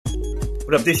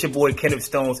What up, this your boy Kenneth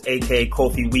Stones, aka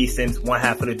Kofi Weasons, one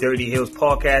half of the Dirty Hills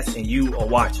podcast, and you are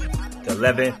watching the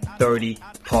 1130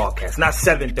 podcast. Not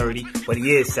 730, but it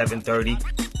is 730.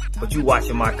 But you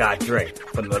watching my guy Dre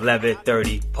from the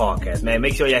 1130 podcast. Man,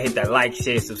 make sure y'all hit that like,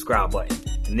 share, subscribe button.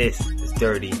 And this is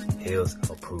Dirty Hills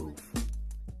Approved.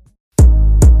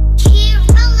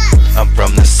 I'm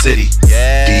from the city,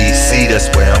 DC,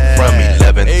 that's where I'm from.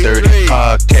 1130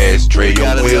 podcast, Dre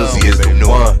on wheels, he is the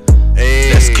one.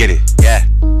 Let's get it, yeah.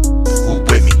 Who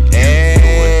with me?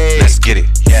 Let's get it,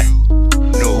 yeah.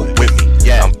 Who with me?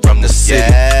 Yeah. I'm from the city,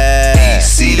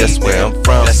 DC, that's where I'm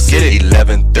from. Let's get it.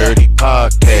 1130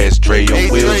 podcast, Dre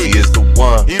on wheels, he is the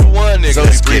one. He the one, nigga. So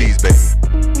let's get it,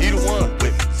 baby. He the one with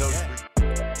me.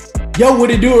 Yo,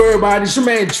 what it do, everybody? It's your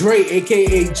man Dre,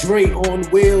 aka Dre on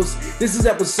Wheels. This is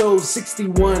episode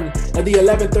 61 of the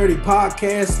 1130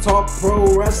 podcast, Talk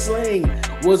Pro Wrestling.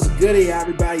 What's goody,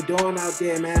 everybody doing out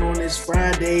there, man, on this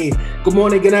Friday? Good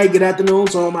morning, good night, good afternoon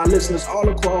to all my listeners all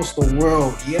across the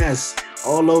world. Yes,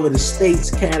 all over the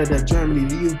States, Canada, Germany,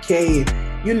 the UK.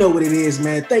 You know what it is,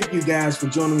 man. Thank you guys for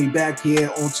joining me back here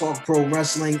on Talk Pro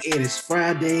Wrestling. It is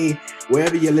Friday.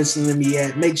 Wherever you're listening to me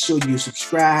at, make sure you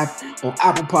subscribe on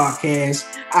Apple Podcasts,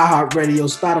 iHeartRadio,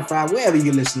 Spotify, wherever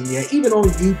you're listening to me at, even on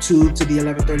YouTube to the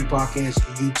 1130 Podcast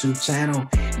YouTube channel.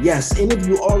 Yes, and if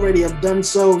you already have done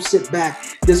so, sit back.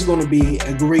 This is going to be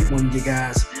a great one, you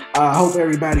guys. I hope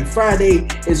everybody Friday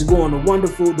is going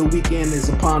wonderful. The weekend is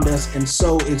upon us, and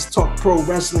so is Talk Pro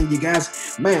Wrestling, you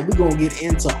guys. Man, we're going to get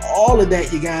into all of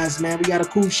that, you guys, man. We got a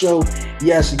cool show.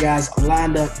 Yes, you guys,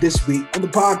 lined up this week on the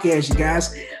podcast, you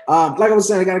guys. Like I was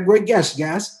saying, I got a great guest, you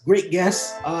guys. Great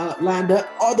guest lined up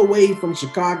all the way from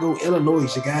Chicago,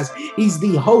 Illinois, you guys. He's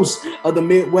the host of the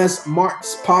Midwest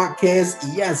Marks podcast.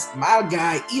 Yes, my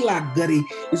guy, Eli Gutty,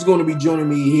 is going to be joining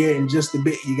me here in just a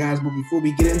bit, you guys. But before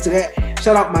we get into that,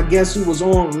 shout out my guest who was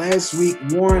on last week,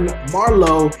 Warren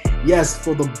Marlowe. Yes,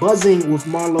 for the Buzzing with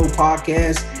Marlowe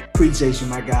podcast. Appreciate you,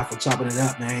 my guy, for chopping it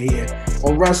up, man, here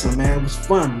on wrestling, man. It was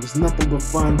fun. It was nothing but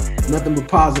fun, nothing but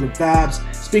positive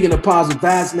vibes. Speaking of positive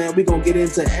vibes, man, we're going to get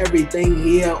into everything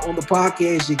here on the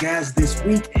podcast, you guys, this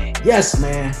week. Yes,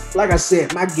 man. Like I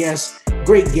said, my guest,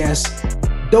 great guest,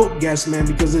 dope guest, man,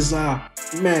 because it's,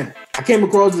 man, I came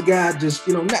across the guy just,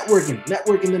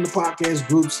 networking in the podcast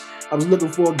groups. I was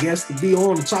looking for a guest to be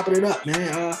on and chopping it up,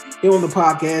 man. Here on the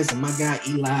podcast, and my guy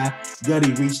Eli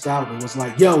Gutty reached out and was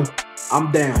like, yo, I'm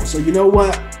down. So you know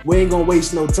what? We ain't gonna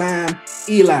waste no time.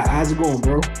 Eli, how's it going,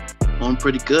 bro? I'm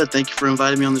pretty good. Thank you for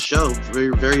inviting me on the show. Very,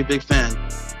 very big fan.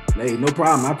 Hey, no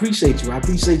problem. I appreciate you.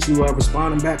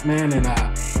 Responding back, man. And,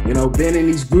 being in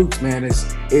these groups, man,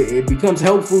 it becomes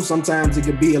helpful. Sometimes it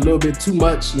could be a little bit too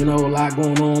much, a lot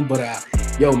going on. But,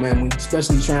 yo, man, when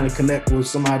especially trying to connect with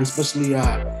somebody, especially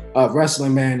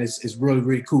wrestling, man, is really,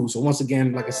 really cool. So once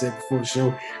again, like I said before the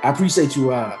show, I appreciate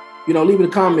you, leaving a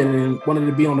comment and wanted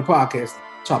to be on the podcast,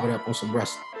 chop it up on some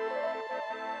wrestling.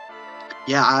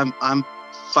 Yeah, I'm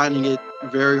finding it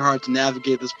very hard to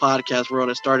navigate this podcast world.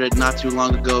 I started not too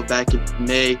long ago, back in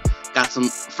May. Got some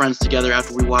friends together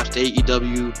after we watched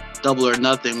AEW Double or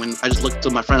Nothing. When I just looked to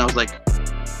my friend, I was like,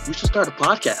 we should start a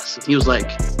podcast. And he was like,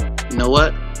 you know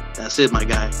what? That's it, my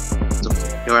guy. So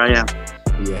here I am.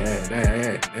 Yeah,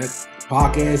 that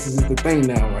podcast is the thing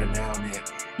right now, man.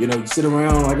 You sit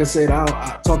around, like I said,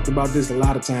 I talked about this a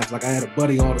lot of times. Like I had a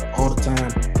buddy all the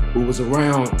time who was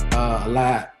around a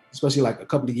lot, especially like a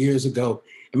couple of years ago.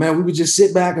 And man, we would just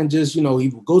sit back and just,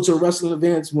 either go to wrestling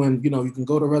events when, you can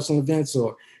go to wrestling events,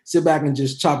 or sit back and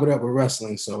just chop it up with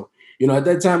wrestling. So, at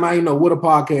that time, I didn't know what a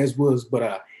podcast was,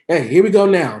 but hey, here we go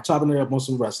now, chopping it up on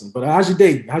some wrestling. But how's your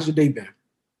day? How's your day been?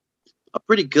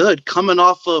 Pretty good. Coming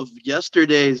off of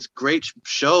yesterday's great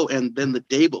show and then the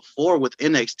day before with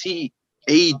NXT,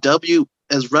 AEW.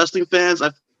 As wrestling fans, I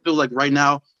feel like right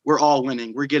now we're all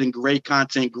winning. We're getting great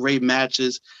content, great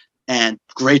matches, and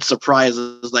great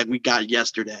surprises like we got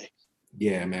yesterday.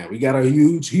 Yeah, man. We got a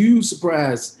huge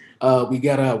surprise. We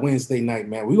got a Wednesday night,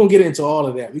 man. We're going to get into all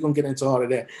of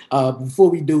that. Before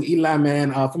we do, Eli,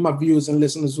 man, for my viewers and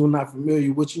listeners who are not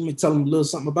familiar with you, tell them a little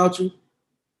something about you.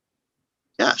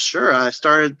 Yeah, sure. I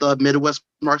started the Midwest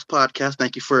Marks podcast.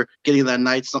 Thank you for getting that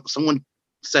night. Someone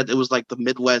said it was like the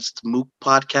Midwest Mook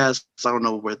podcast. I don't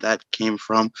know where that came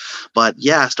from. But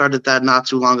yeah, I started that not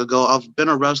too long ago. I've been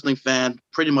a wrestling fan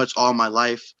pretty much all my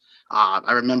life.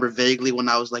 I remember vaguely when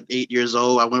I was like 8 years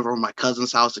old, I went over to my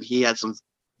cousin's house and he had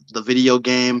the video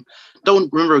game.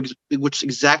 Don't remember which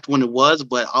exact one it was,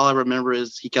 but all I remember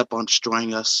is he kept on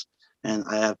destroying us. And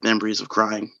I have memories of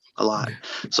crying a lot.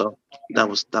 So that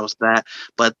was that.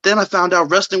 But then I found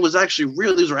out wrestling was actually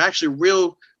real. These were actually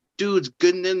real dudes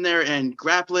getting in there and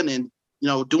grappling and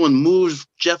doing moves.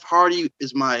 Jeff Hardy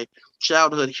is my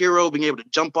childhood hero, being able to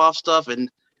jump off stuff and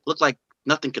look like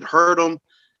nothing could hurt him.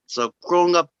 So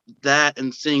growing up that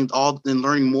and seeing and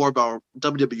learning more about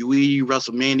WWE,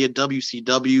 WrestleMania,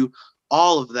 WCW,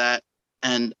 all of that,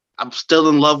 and I'm still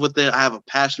in love with it. I have a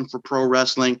passion for pro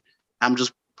wrestling. I'm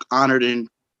just honored and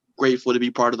grateful to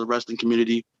be part of the wrestling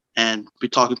community and be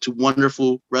talking to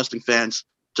wonderful wrestling fans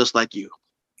just like you.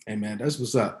 Hey man, that's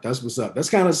what's up. That's what's up. That's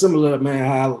kind of similar, man,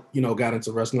 how I, got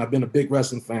into wrestling. I've been a big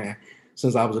wrestling fan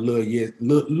since I was a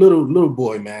little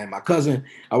boy, man. My cousin,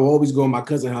 I would always go to my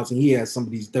cousin's house and he had some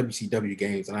of these WCW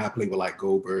games and I played with like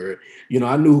Goldberg.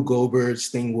 I knew who Goldberg,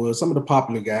 Sting was, some of the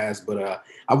popular guys, but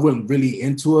I wasn't really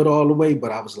into it all the way.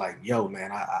 But I was like, yo,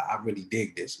 man, I really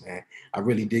dig this, man. I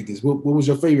really dig this. What was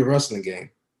your favorite wrestling game?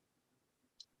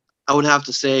 I would have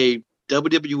to say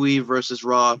WWE versus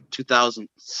Raw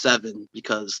 2007,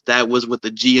 because that was with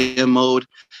the GM mode.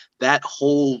 That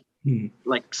whole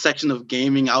like section of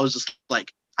gaming, I was just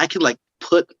like, I could like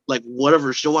put like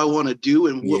whatever show I want to do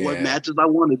and what matches I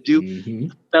want to do. Mm-hmm.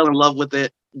 Fell in love with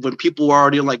it. When people were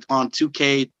already like on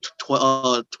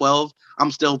 2K12,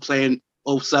 I'm still playing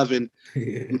 07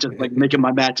 and just like making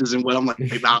my matches and what I'm like,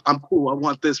 I'm cool. I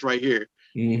want this right here.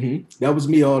 Mm-hmm. That was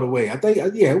me all the way. I think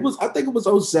it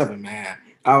was 07, man.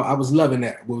 I was loving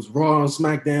that. It was Raw and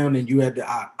SmackDown, and you had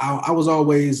I was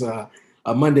always a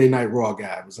Monday Night Raw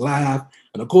guy. It was live,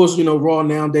 and of course, Raw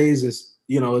nowadays is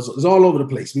it's all over the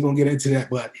place. We're gonna get into that,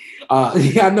 but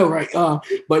yeah, I know, right?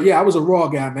 But yeah, I was a Raw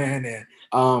guy, man, and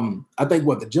I think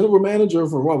the general manager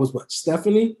for Raw was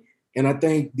Stephanie, and I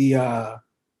think the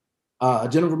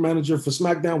general manager for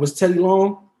SmackDown was Teddy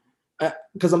Long,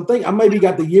 because I maybe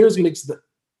got the years mixed up.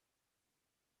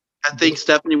 I think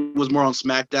Stephanie was more on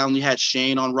SmackDown. You had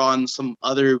Shane on Raw and some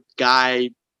other guy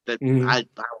that I don't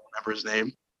remember his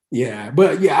name. Yeah,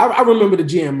 but yeah, I remember the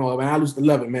GMO, man. I used to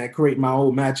love it, man. Create my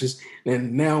old matches.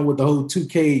 And now with the whole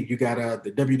 2K, you got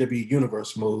the WWE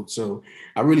Universe mode. So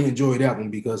I really enjoy that one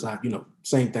because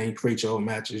same thing, create your own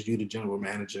matches. You the general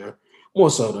manager. More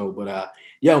so though, but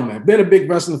yo, man, been a big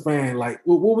wrestling fan. Like,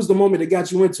 what was the moment that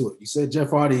got you into it? You said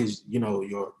Jeff Hardy is,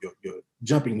 your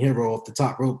jumping hero off the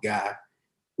top rope guy.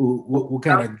 What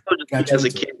kind of got you as a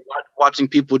kid, watching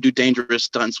people do dangerous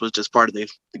stunts was just part of the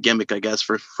gimmick, I guess,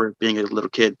 for being a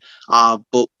little kid.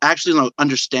 But actually,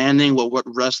 understanding what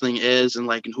wrestling is and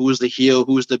like who is the heel,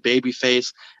 who is the baby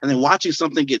face, and then watching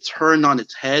something get turned on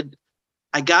its head,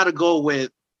 I gotta go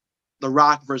with The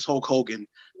Rock versus Hulk Hogan.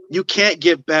 You can't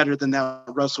get better than that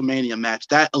WrestleMania match.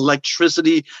 That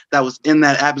electricity that was in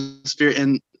that atmosphere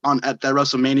at that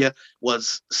WrestleMania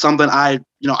was something I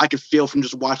could feel from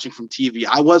just watching from TV.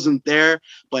 I wasn't there,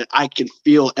 but I could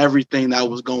feel everything that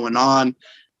was going on.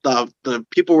 The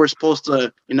people were supposed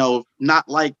to, not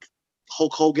like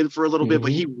Hulk Hogan for a little bit,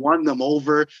 but he won them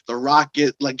over. The Rock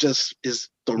is The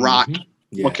Rock.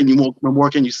 Yeah. What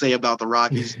more can you say about The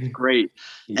Rock? He's great.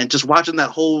 And just watching that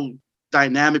whole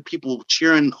dynamic, people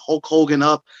cheering Hulk Hogan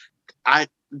up,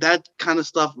 that kind of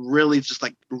stuff really just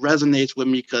like resonates with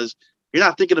me because you're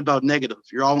not thinking about negative.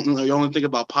 You're only thinking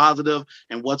about positive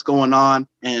and what's going on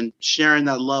and sharing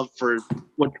that love for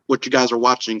what you guys are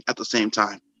watching at the same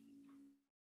time.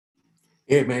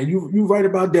 Yeah, man, you right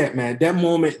about that, man. That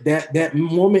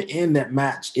moment in that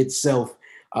match itself,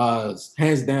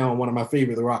 hands down, one of my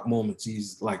favorite The Rock moments.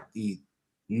 He's like the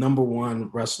number one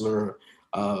wrestler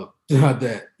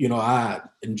that I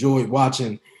enjoyed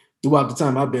watching throughout the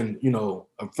time I've been a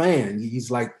fan.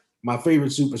 He's like my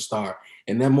favorite superstar.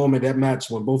 And that moment, that match,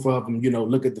 when both of them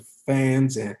look at the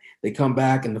fans and they come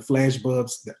back and the flash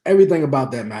bulbs, everything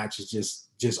about that match is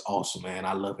just awesome, man.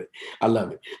 I love it.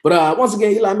 But once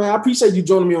again, Eli, man, I appreciate you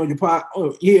joining me on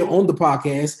your here on the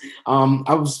podcast.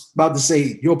 I was about to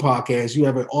say your podcast. You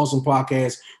have an awesome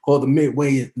podcast called the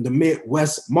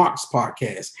Midwest Marks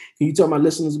Podcast. Can you tell my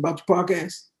listeners about your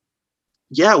podcast?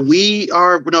 Yeah, we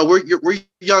are. We're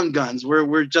young guns.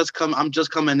 I'm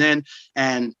just coming in,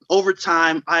 and over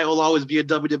time, I will always be a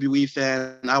WWE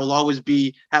fan. I will always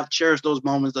have cherished those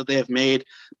moments that they have made.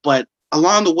 But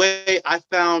along the way, I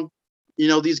found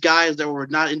these guys that were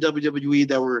not in WWE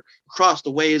that were across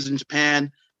the ways in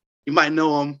Japan. You might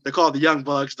know them. They're called the Young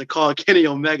Bucks. They're called Kenny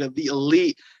Omega, the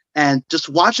Elite. And just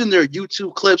watching their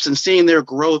YouTube clips and seeing their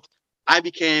growth, I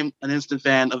became an instant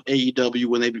fan of AEW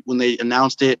when they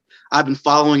announced it. I've been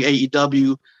following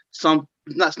AEW.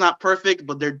 That's not perfect,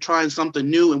 but they're trying something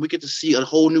new, and we get to see a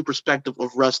whole new perspective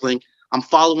of wrestling. I'm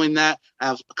following that. I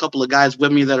have a couple of guys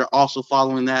with me that are also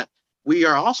following that. We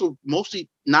are also mostly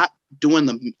not doing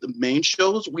the main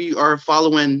shows. We are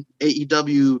following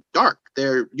AEW Dark,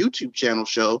 their YouTube channel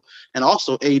show, and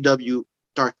also AEW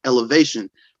Dark Elevation.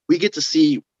 We get to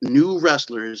see new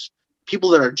wrestlers, people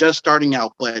that are just starting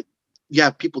out, but you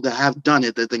have people that have done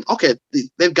it that think, okay,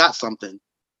 they've got something.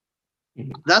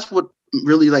 Mm-hmm. That's what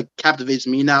really like captivates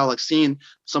me now, like seeing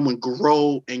someone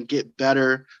grow and get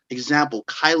better. Example,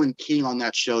 Kylan King on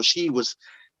that show, she was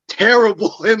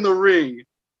terrible in the ring.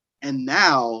 And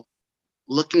now,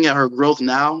 looking at her growth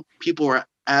now, people are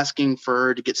asking for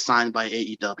her to get signed by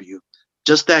AEW.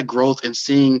 Just that growth and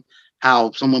seeing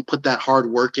how someone put that hard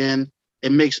work in,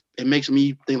 it makes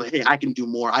me think like, hey, I can do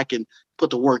more. I can put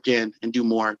the work in and do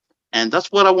more. And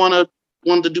that's what I wanted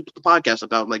to do the podcast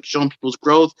about, like showing people's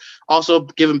growth, also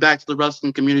giving back to the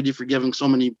wrestling community for giving so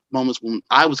many moments when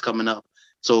I was coming up.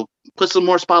 So put some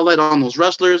more spotlight on those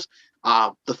wrestlers.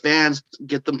 The fans,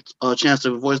 get them a chance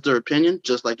to voice their opinion,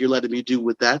 just like you're letting me do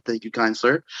with that. Thank you, kind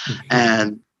sir. Mm-hmm.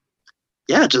 And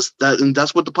yeah, just that, and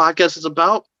that's what the podcast is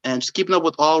about. And just keeping up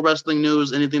with all wrestling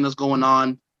news, anything that's going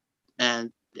on,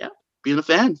 and yeah, being a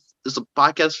fan. It's a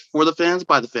podcast for the fans,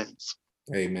 by the fans.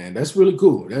 Hey man, that's really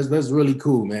cool. That's really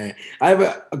cool, man. I have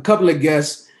a couple of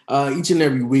guests each and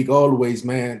every week, always,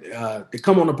 man. They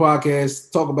come on the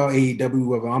podcast, talk about AEW,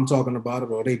 whether I'm talking about it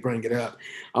or they bring it up.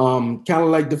 Kind of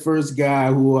like the first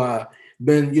guy who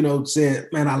been, said,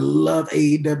 man, I love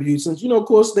AEW since, of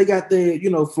course they got their,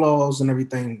 flaws and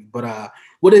everything. But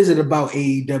what is it about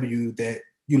AEW that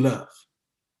you love?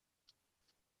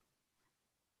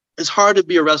 It's hard to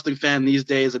be a wrestling fan these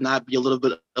days and not be a little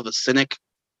bit of a cynic.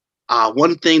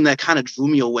 One thing that kind of drew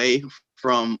me away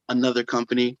from another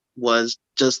company was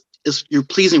you're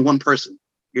pleasing one person.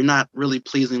 You're not really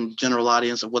pleasing the general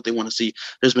audience of what they want to see.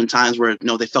 There's been times where,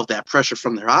 they felt that pressure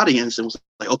from their audience and was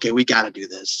like, okay, we got to do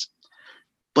this.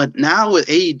 But now with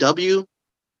AEW,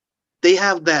 they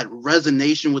have that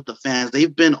resonance with the fans.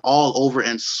 They've been all over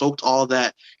and soaked all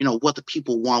that, what the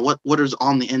people want, what is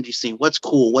on the indie scene, what's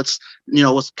cool, what's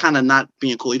kind of not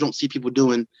being cool. You don't see people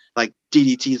doing like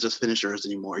DDTs as finishers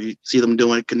anymore. You see them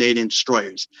doing Canadian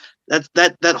destroyers.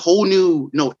 That whole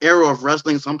new, era of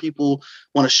wrestling. Some people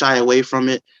want to shy away from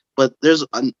it, but there's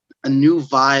a new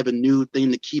vibe, a new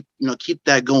thing to keep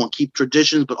that going, keep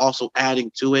traditions, but also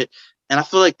adding to it. And I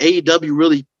feel like AEW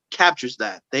really captures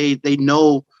that. They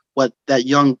know what that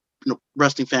young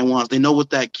wrestling fan wants. They know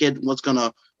what that kid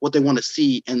what they want to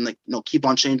see, and keep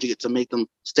on changing it to make them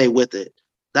stay with it.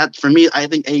 That for me, I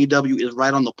think AEW is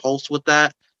right on the pulse with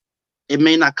that. It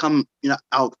may not come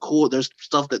out cool. There's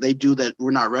stuff that they do that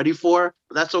we're not ready for,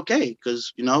 but that's okay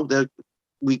because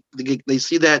they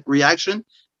see that reaction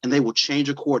and they will change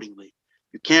accordingly.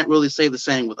 You can't really say the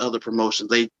same with other promotions.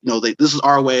 They this is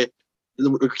our way.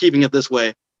 We're keeping it this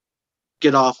way.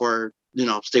 Get off or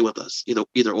stay with us.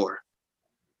 Either or.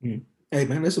 Hey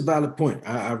man, that's a valid point.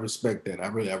 I respect that. I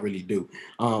really do.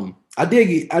 I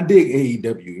dig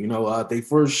AEW. They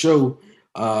first show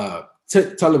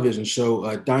television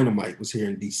show Dynamite was here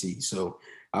in DC, so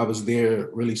I was there,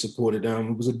 really supported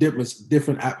them. It was a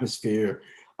different atmosphere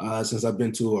since I've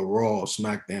been to a Raw,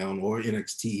 SmackDown, or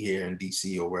NXT here in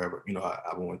DC or wherever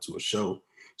I went to a show.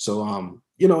 So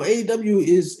AEW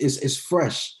is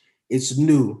fresh, it's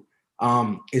new,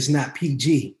 it's not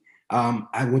PG,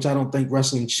 which I don't think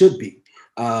wrestling should be,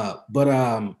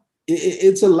 but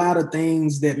it's a lot of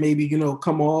things that maybe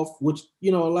come off, which a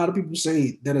lot of people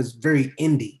say that is very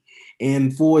indie.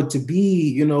 And for it to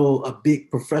be, a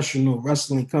big professional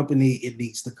wrestling company, it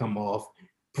needs to come off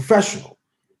professional.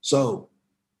 So,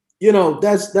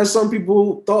 that's some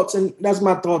people's thoughts, and that's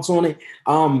my thoughts on it.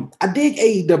 I dig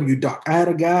AEW Dark. I have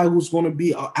a guy who's going to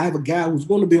be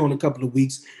on a couple of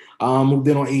weeks, who've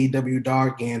been on AEW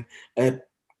Dark, and a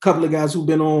couple of guys who've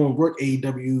been on work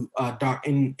AEW Dark,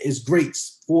 and it's great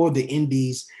for the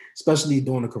indies, especially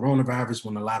during the coronavirus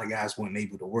when a lot of guys weren't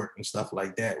able to work and stuff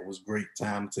like that. It was a great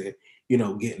time to,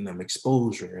 getting them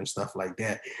exposure and stuff like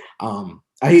that.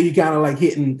 I hear you kind of like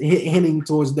hinting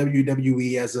towards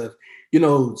WWE as a,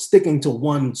 sticking to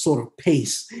one sort of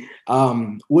pace.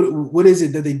 What is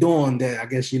it that they're doing that I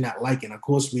guess you're not liking? Of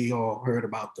course, we all heard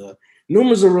about the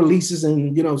numerous of releases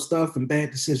and, stuff and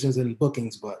bad decisions and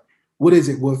bookings, but what is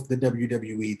it with the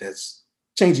WWE that's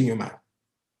changing your mind?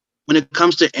 When it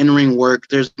comes to in-ring work,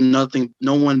 there's no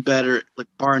one better, like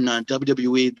bar none.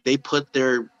 WWE, they put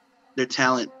their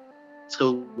talent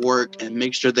to work and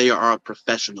make sure they are a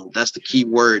professional. That's the key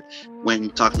word when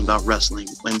talking about wrestling,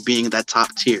 when being that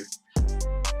top tier.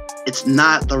 It's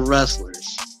not the wrestlers.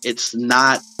 It's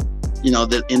not,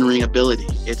 the in-ring ability.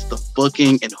 It's the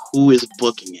booking and who is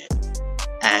booking it.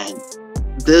 And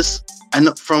this,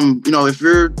 and from, if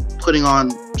you're putting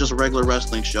on just a regular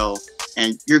wrestling show,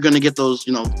 and you're going to get those,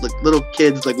 like little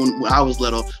kids, like when I was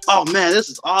little, oh man, this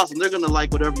is awesome. They're going to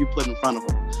like whatever you put in front of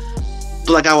them.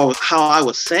 But like how I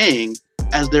was saying,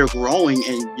 as they're growing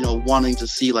and wanting to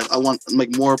see like I want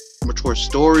like more mature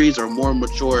stories or more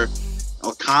mature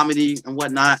or comedy and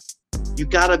whatnot, you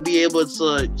gotta be able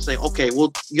to say, okay,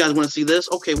 well, you guys want to see this?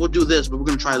 Okay, we'll do this, but we're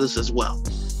gonna try this as well.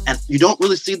 And you don't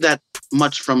really see that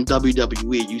much from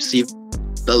WWE. You see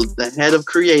the head of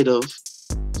creative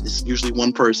is usually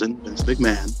one person, Vince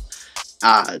McMahon,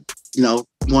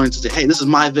 wanting to say, hey, this is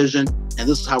my vision and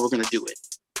this is how we're gonna do it.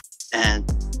 And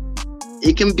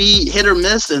it can be hit or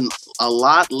miss, and a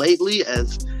lot lately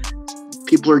as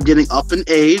people are getting up in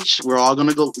age. We're all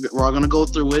gonna go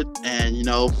through it, and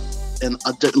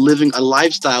living a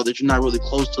lifestyle that you're not really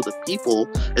close to the people,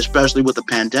 especially with the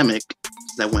pandemic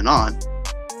that went on.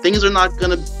 Things are not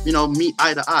gonna meet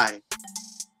eye to eye.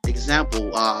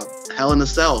 Example, Hell in a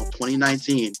Cell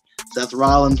 2019, Seth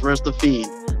Rollins versus The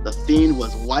Fiend. The Fiend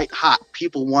was white hot.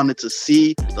 People wanted to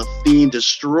see The Fiend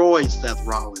destroy Seth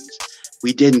Rollins.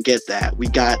 We didn't get that. We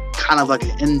got kind of like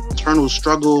an internal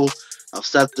struggle of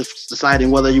Seth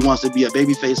deciding whether he wants to be a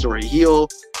babyface or a heel.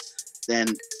 Then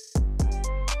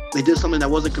they did something that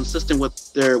wasn't consistent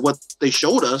with what they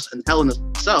showed us in Hell in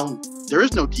a Cell. There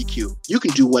is no DQ. You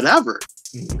can do whatever.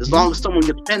 As long as someone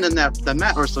gets pinned in that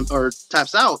mat or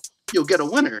taps out, you'll get a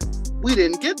winner. We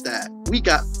didn't get that. We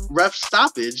got ref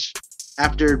stoppage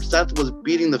after Seth was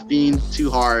beating The Fiend too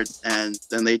hard, and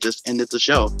then they just ended the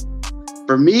show.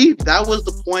 For me, that was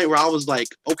the point where I was like,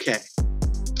 okay.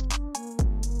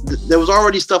 There was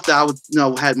already stuff that I would,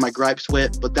 had my gripes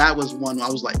with, but that was one I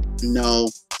was like, no,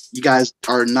 you guys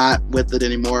are not with it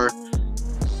anymore.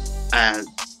 And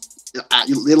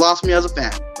they lost me as a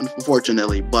fan,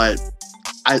 unfortunately, but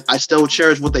I still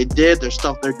cherish what they did. There's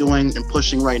stuff they're doing and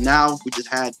pushing right now. We just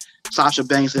had Sasha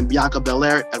Banks and Bianca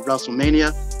Belair at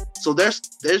WrestleMania. So there's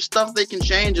stuff they can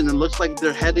change, and it looks like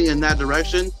they're heading in that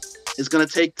direction. It's going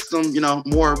to take some,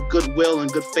 more goodwill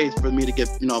and good faith for me to get,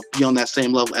 be on that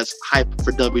same level as hype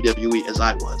for WWE as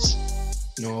I was.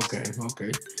 Okay.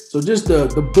 So just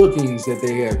the bookings that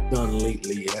they have done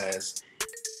lately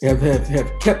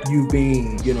have kept you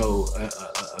being,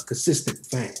 a consistent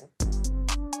fan.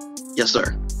 Yes,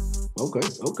 sir.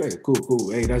 Okay,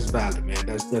 cool. Hey, that's valid, man.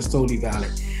 That's totally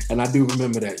valid. And I do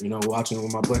remember that, watching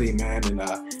with my buddy, man, and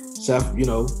Seth,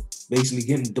 basically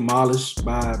getting demolished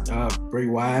by Bray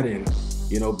Wyatt,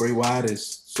 and Bray Wyatt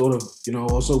is sort of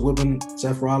also whipping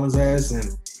Seth Rollins' ass,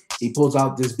 and he pulls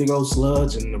out this big old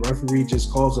sludge, and the referee just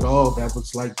calls it off. That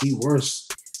was like the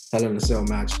worst Hell in a Cell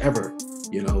match ever,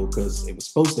 because it was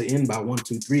supposed to end by 1,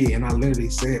 2, 3, and I literally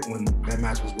said when that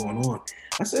match was going on,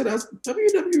 I said, that's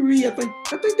WWE. I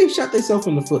think they shot themselves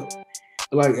in the foot.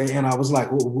 And I was like,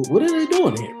 what are they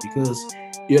doing here? Because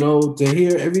to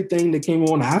hear everything that came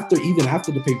on even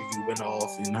after the pay-per-view went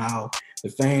off, and how the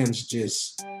fans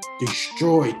just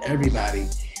destroyed everybody,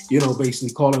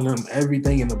 basically calling them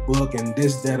everything in the book and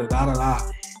this, that, da, da,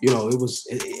 da.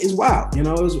 It's wild,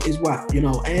 it's wild,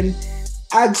 and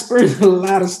I experienced a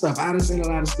lot of stuff. I done seen a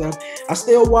lot of stuff. I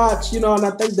still watch, and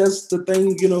I think that's the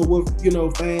thing,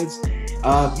 with, fans.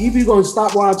 Either you're going to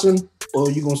stop watching or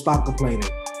you're going to stop complaining,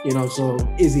 so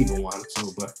it's even one.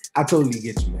 So, but I totally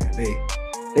get you, man.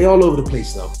 They all over the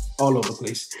place, though. All over the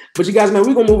place. But you guys, man,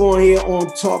 we're going to move on here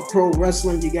on Talk Pro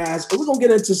Wrestling, you guys. And we're going to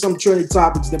get into some trending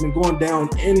topics that have been going down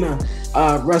in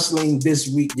wrestling this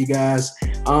week, you guys.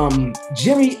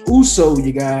 Jimmy Uso,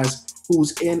 you guys,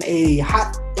 who's in a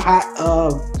hot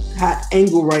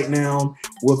angle right now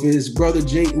with his brother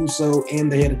Jey Uso and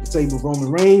the head of the table,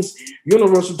 Roman Reigns,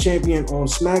 Universal Champion on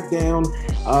SmackDown.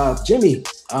 Jimmy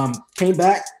came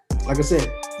back, like I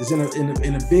said, is in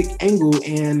a big angle,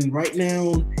 and right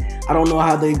now I don't know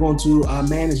how they're going to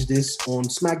manage this on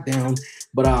SmackDown,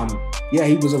 but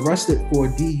he was arrested for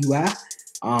DUI.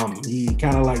 He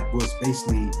kind of like was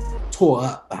basically tore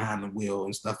up behind the wheel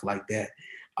and stuff like that.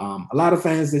 A lot of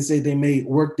fans, they say they may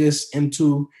work this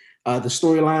into the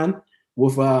storyline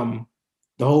with the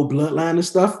whole bloodline and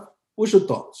stuff. What's your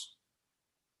thoughts?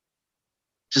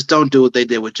 Just don't do what they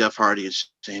did with Jeff Hardy and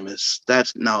Sheamus.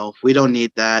 No, we don't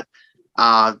need that.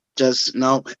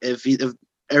 If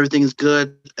everything is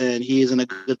good and he is in a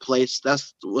good place,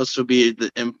 that's what should be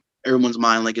in everyone's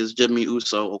mind. Like, is Jimmy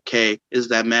Uso okay? Is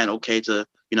that man okay to,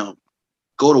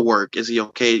 go to work? Is he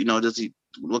okay?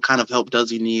 What kind of help does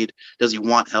he need? Does he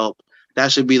want help?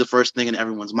 That should be the first thing in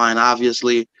everyone's mind,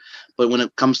 obviously. But when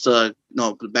it comes to,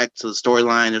 back to the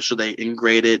storyline, or should they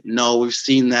integrate it? No, we've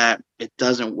seen that it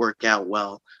doesn't work out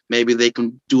well. Maybe they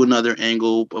can do another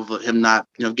angle of him not,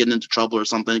 getting into trouble or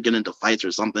something, getting into fights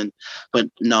or something. But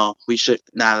no, they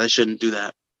shouldn't do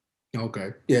that.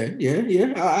 Okay.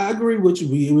 Yeah. I agree with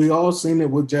you. We all seen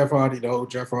it with Jeff Hardy, though.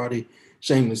 Jeff Hardy,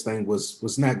 Sheamus thing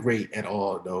was not great at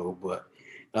all, though. But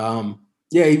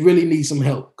Yeah, he really needs some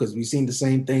help because we've seen the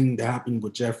same thing that happened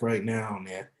with Jeff right now on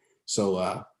there.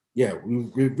 So yeah,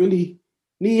 we really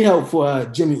need help for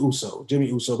Jimmy Uso.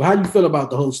 But how do you feel about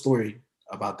the whole story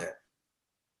about that?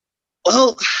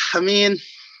 Well, I mean,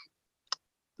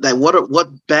 that what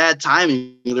bad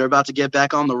timing. They're about to get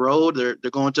back on the road. They're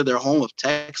going to their home of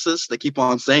Texas. They keep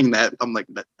on saying that. I'm like,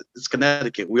 it's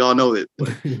Connecticut. We all know it,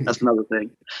 but that's another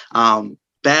thing.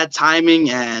 Bad timing,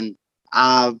 and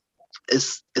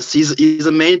he's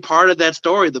a main part of that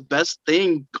story. The best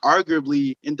thing,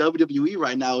 arguably, in WWE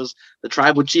right now is the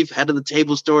tribal chief head of the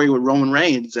table story with Roman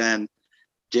Reigns, and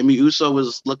Jimmy Uso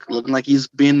was looking like he's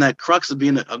being that crux of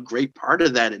being a great part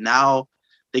of that, and now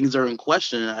things are in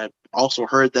question. I also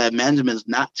heard that management is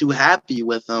not too happy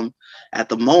with him at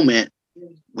the moment.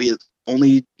 We have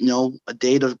only a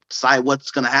day to decide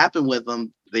what's going to happen with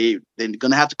him. They're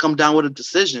going to have to come down with a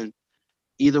decision.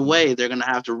 Either way, they're going to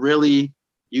have to really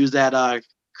use that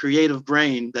creative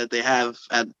brain that they have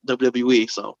at WWE.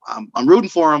 So I'm rooting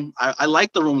for him. I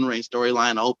like the Roman Reigns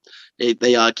storyline. I hope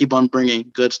they keep on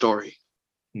bringing good story.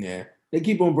 Yeah, they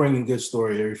keep on bringing good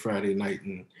story every Friday night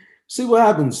and see what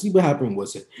happens. See what happened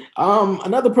was it.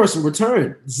 Another person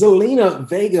returned. Zelina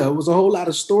Vega. Was a whole lot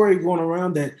of story going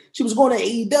around that she was going to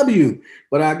AEW,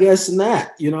 but I guess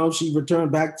not. She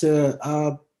returned back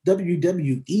to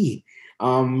WWE.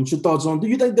 What's your thoughts on? Do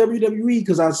you think WWE?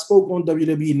 Because I spoke on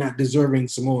WWE not deserving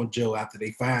Samoa Joe after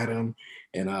they fired him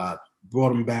and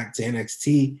brought him back to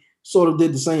NXT. Sort of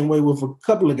did the same way with a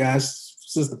couple of guys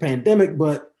since the pandemic,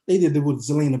 but they did it with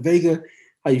Zelina Vega.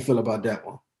 How you feel about that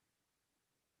one?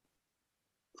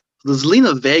 The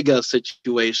Zelina Vega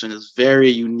situation is very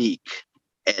unique.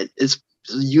 It's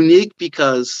unique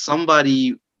because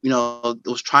somebody,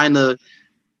 was trying to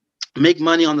make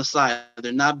money on the side.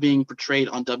 They're not being portrayed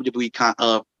on WWE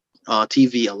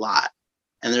TV a lot.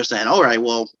 And they're saying, all right,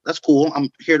 well, that's cool. I'm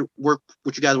here to work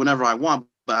with you guys whenever I want,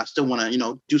 but I still want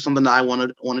to, do something that I want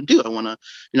to do. I want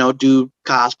to, do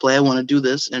cosplay. I want to do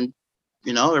this. And,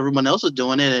 everyone else is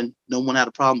doing it and no one had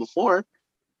a problem before.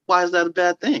 Why is that a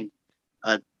bad thing?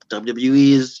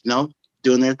 WWE is,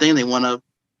 doing their thing. They want to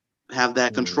have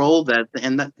that control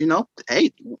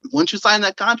hey, once you sign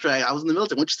that contract, I was in the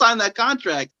military. Once you sign that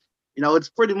contract, it's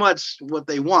pretty much what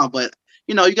they want. But,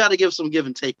 you got to give some give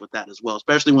and take with that as well,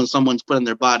 especially when someone's putting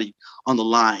their body on the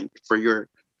line for your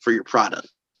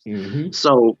product. Mm-hmm.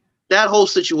 So that whole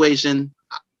situation,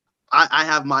 I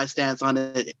have my stance on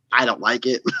it. I don't like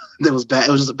it. It was bad.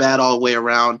 It was just bad all the way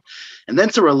around. And then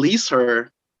to release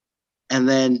her, and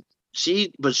then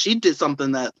she did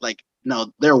something that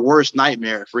their worst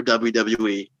nightmare for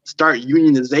WWE. Start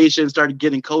unionization, started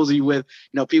getting cozy with,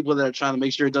 people that are trying to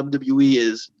make sure WWE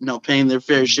is, paying their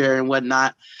fair share and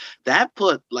whatnot. That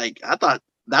put I thought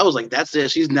that was that's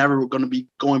it. She's never going to be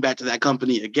going back to that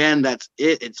company again. That's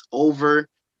it. It's over.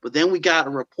 But then we got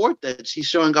a report that she's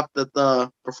showing up at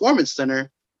the Performance Center.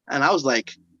 And I was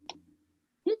like,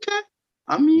 okay.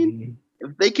 I mean,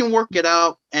 if they can work it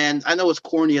out, and I know it's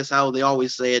corny as how they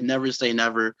always say it, never say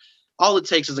never. All it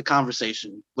takes is a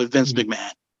conversation with Vince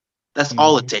McMahon. That's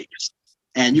all it takes.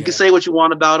 And you can say what you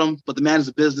want about him, but the man is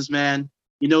a businessman.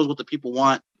 He knows what the people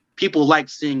want. People like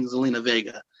seeing Zelina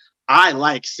Vega. I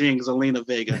like seeing Zelina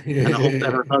Vega. And I hope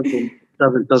that her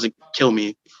husband doesn't kill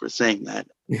me for saying that.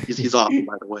 He's awesome,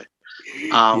 by the way.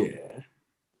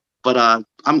 But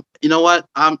you know what?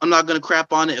 I'm not gonna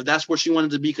crap on it if that's where she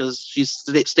wanted to be, because she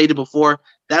stated before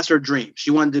that's her dream. She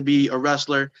wanted to be a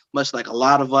wrestler, much like a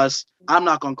lot of us. I'm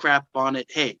not gonna crap on it.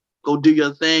 Hey, go do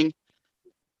your thing.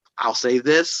 I'll say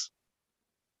this: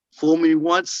 fool me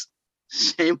once,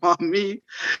 shame on me.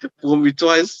 Fool me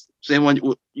twice, shame on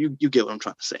you. You get what I'm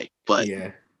trying to say. But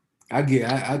yeah, I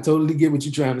totally get what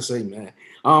you're trying to say, man.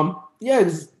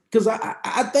 Because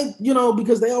I think,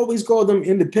 because they always call them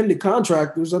independent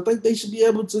contractors, I think they should be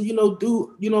able to,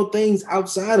 do, things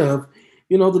outside of,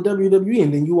 the WWE,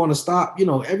 and then you want to stop,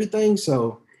 everything.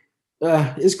 So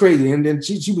it's crazy. And then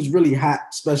she was really hot,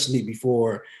 especially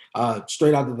before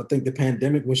straight out of, I think, the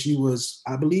pandemic, when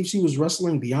I believe she was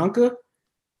wrestling Bianca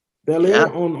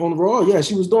Belair on Raw. Yeah,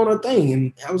 she was doing her thing.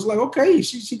 And I was like, okay,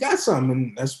 she got something.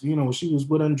 And that's, she was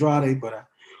with Andrade, but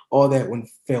all that one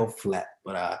fell flat.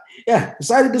 But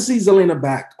excited to see Zelina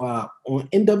back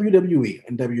in WWE.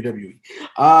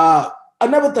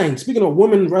 Another thing, speaking of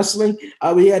women wrestling,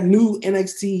 we had new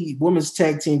NXT Women's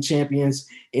Tag Team Champions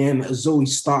in Zoe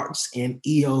Starks and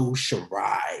Io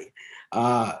Shirai.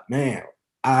 Man,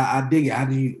 I dig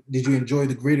it. Did you enjoy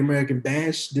the Great American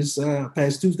Bash this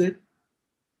past Tuesday?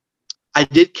 I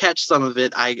did catch some of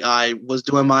it. I was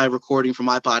doing my recording for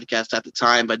my podcast at the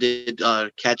time. I did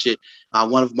catch it.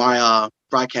 One of my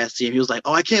broadcast team. He was like,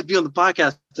 "Oh, I can't be on the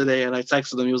podcast today." And I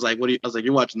texted him. He was like, "What are you?" I was like,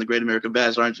 "You're watching the Great American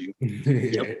Bash, aren't you?"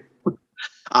 Yep.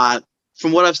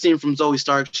 From what I've seen from Zoe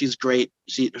Stark, she's great.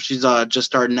 She's just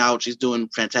starting out. She's doing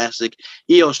fantastic.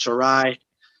 Io Shirai,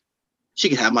 she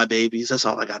can have my babies. That's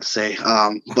all I got to say.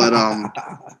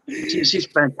 She's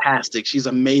fantastic. She's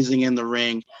amazing in the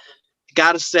ring.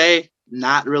 Gotta say,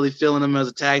 not really feeling them as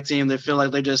a tag team. They feel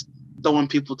like they're just throwing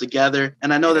people together.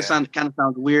 And I know that kind of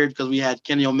sounds weird because we had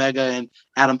Kenny Omega and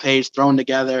Adam Page thrown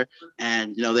together,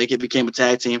 and they became a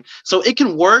tag team. So it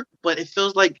can work, but it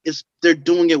feels like they're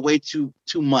doing it way too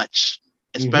much,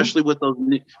 especially with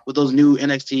those new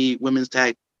NXT Women's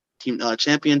Tag Team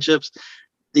Championships.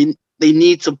 They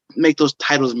need to make those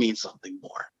titles mean something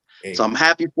more. Hey. So I'm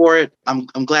happy for it. I'm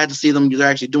glad to see them. They're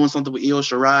actually doing something with Io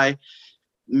Shirai.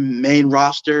 Main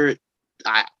roster,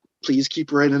 please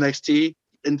keep her in NXT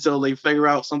until they figure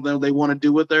out something they want to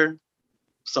do with her.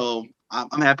 So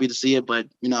I'm happy to see it, but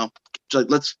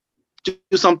let's do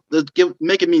something.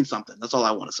 Make it mean something. That's all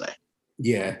I want to say.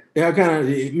 Yeah, they're kind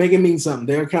of make it mean something.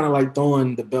 They're kind of like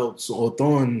throwing the belts or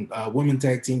throwing women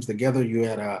tag teams together. You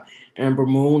had Amber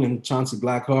Moon and Chauncey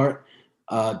Blackheart,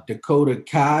 Dakota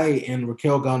Kai and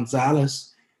Raquel Gonzalez.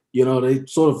 They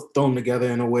sort of throw them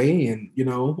together in a way, and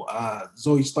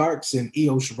Zoe Starks and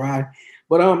Io Shirai.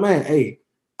 But man, hey,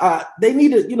 they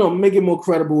need to make it more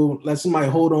credible. Let somebody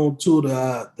hold on to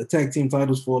the tag team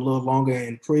titles for a little longer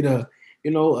and create a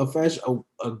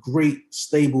great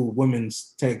stable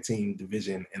women's tag team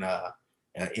division in a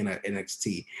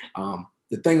NXT.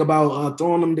 The thing about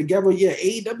throwing them together,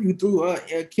 AEW threw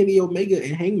Kenny Omega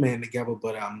and Hangman together,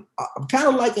 but I'm kind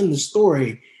of liking the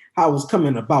story how it's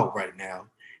coming about right now.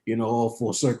 All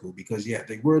full circle, because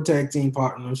they were tag team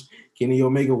partners. Kenny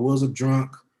Omega was a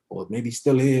drunk, or maybe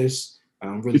still is. I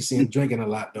don't really see him drinking a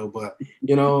lot though, but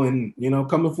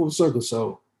coming full circle.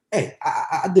 So hey,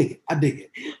 I dig it. I dig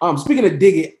it. Speaking of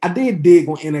dig it, I did dig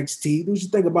on NXT. What did you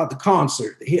think about the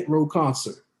concert, the Hit Row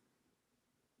concert?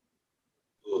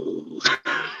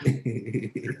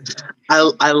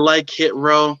 I like Hit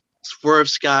Row. Swerve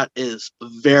Scott is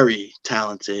very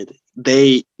talented.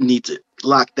 They need to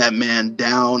lock that man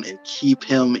down and keep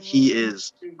him. He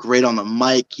is great on the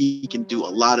mic. He can do a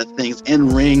lot of things in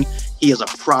ring. He is a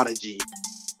prodigy.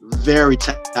 Very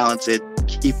talented.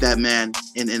 Keep that man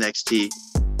in NXT,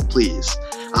 please.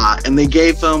 And they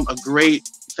gave him a great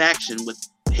faction with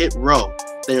Hit Row.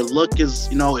 Their look is,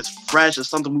 it's fresh. It's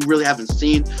something we really haven't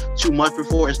seen too much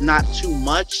before. It's not too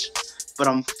much, but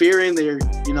I'm fearing they're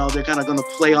kind of going to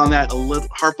play on that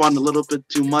harp on a little bit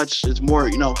too much. It's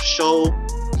more, show,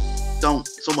 don't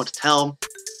so much tell.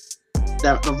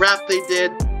 That the rap they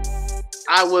did,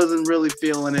 I wasn't really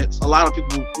feeling it. A lot of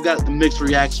people got the mixed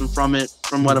reaction from it,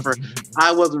 from whatever.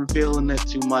 I wasn't feeling it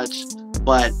too much,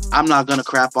 but I'm not going to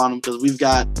crap on them because we've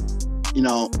got,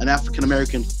 an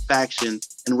African-American faction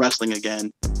in wrestling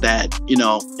again that,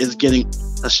 is getting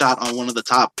a shot on one of the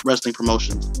top wrestling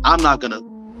promotions. I'm not going to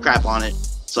crap on it.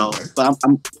 So, but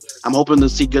I'm hoping to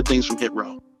see good things from Hit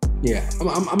Row. Yeah,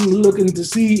 I'm looking to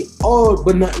see all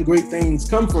but nothing great things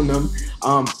come from them.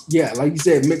 Like you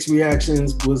said, mixed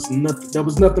reactions was nothing. There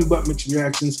was nothing but mixed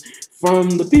reactions from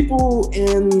the people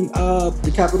in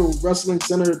the Capitol Wrestling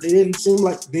Center. They didn't seem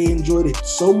like they enjoyed it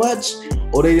so much,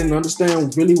 or they didn't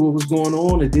understand really what was going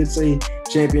on. It did say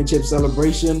championship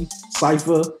celebration,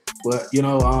 Cypher, but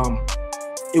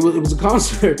it was a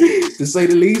concert to say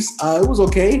the least. It was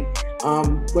okay.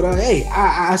 Hey,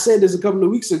 I said this a couple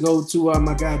of weeks ago to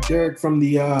my guy Derek from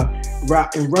the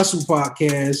Rap and Wrestle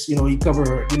podcast. He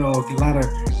covered a lot of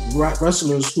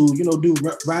wrestlers who do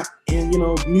rap and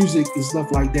music and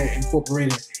stuff like that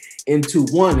incorporated into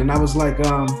one. And I was like,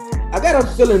 I got a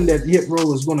feeling that Hit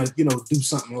Row is gonna do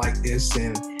something like this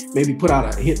and maybe put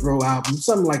out a Hit Row album,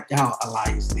 something like how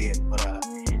Elias did. But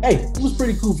hey, it was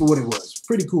pretty cool for what it was.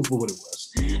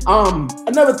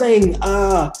 Another thing,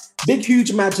 big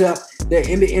huge matchup that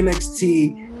in the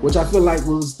NXT, which I feel like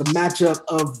was the matchup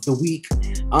of the week.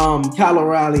 Kyle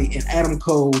O'Reilly and Adam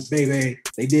Cole, baby,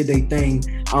 they did their thing.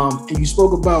 And you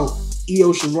spoke about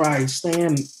Io Shirai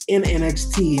staying in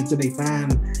NXT until they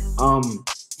find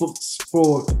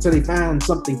until they find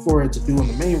something for her to do on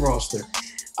the main roster.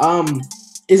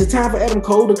 Is it time for Adam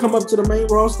Cole to come up to the main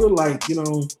roster?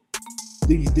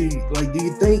 Do you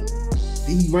think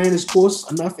he ran his course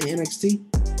enough in NXT?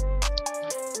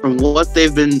 From what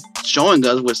they've been showing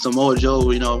us with Samoa Joe,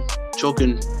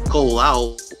 choking Cole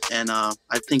out, and I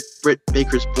think Britt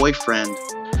Baker's boyfriend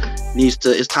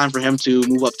it's time for him to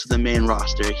move up to the main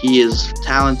roster. He is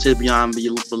talented beyond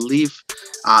belief.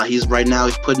 He's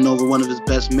putting over one of his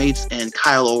best mates and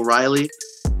Kyle O'Reilly.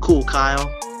 Cool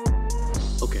Kyle.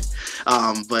 Okay.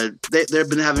 But they've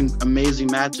been having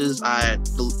amazing matches.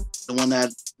 The one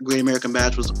that Great American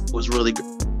Bash was really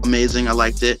amazing. I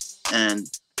liked it, and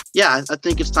yeah, I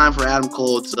think it's time for Adam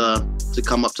Cole to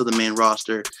come up to the main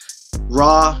roster.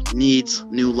 Raw needs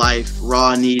new life.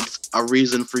 Raw needs a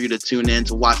reason for you to tune in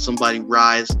to watch somebody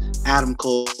rise. Adam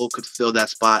Cole could fill that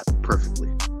spot perfectly.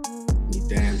 He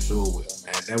damn sure will,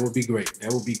 man. That would be great.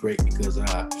 That would be great because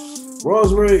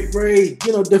Raw's very, very,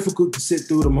 difficult to sit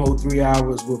through them whole 3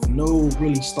 hours with no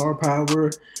really star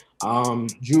power.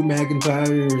 Drew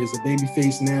McIntyre is a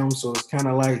babyface now, so it's kind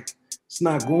of like it's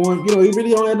not going. He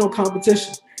really don't have no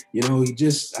competition. He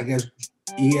just, I guess,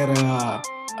 he had a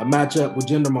matchup with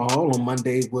Jinder Mahal on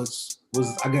Monday. Was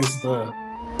I guess the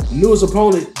newest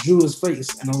opponent Drew has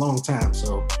faced in a long time.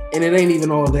 So, and it ain't even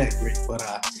all that great. But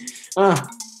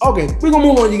okay, we're gonna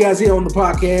move on, you guys, here on the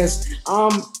podcast.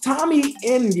 Tommy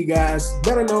N, you guys,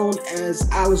 better known as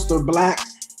Aleister Black,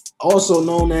 also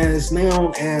known as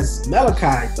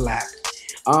Malakai Black,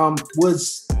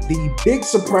 was the big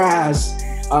surprise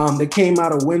that came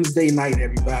out of Wednesday night,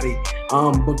 everybody.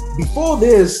 But before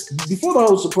the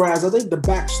whole surprise, I think the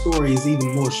backstory is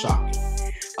even more shocking.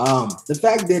 The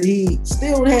fact that he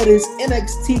still had his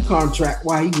NXT contract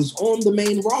while he was on the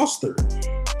main roster,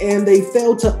 and they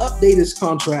failed to update his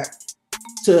contract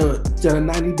to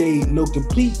 90-day no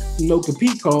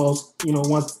compete clause,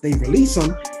 once they release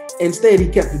him. Instead, he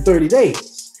kept it 30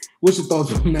 days. What's your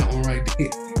thoughts on that one right there?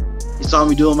 You saw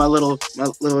me doing my little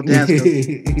dance.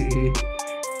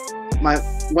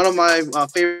 One of my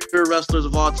favorite wrestlers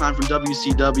of all time from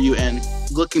WCW, and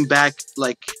looking back,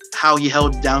 like how he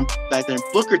held down back then,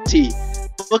 Booker T,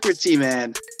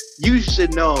 man, you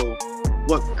should know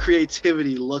what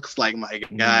creativity looks like, my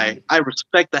guy. I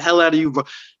respect the hell out of you, bro.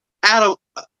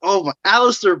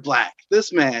 Aleister Black,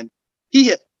 this man,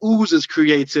 he oozes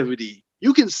creativity.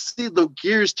 You can see the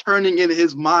gears turning in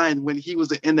his mind when he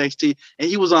was at NXT, and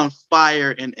he was on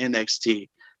fire in NXT.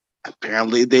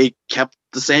 Apparently, they kept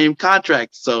the same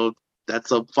contract, so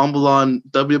that's a fumble on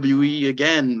WWE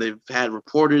again. They've had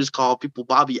reporters call people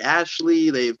Bobby Ashley.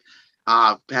 They've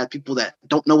had people that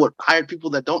don't know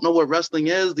what wrestling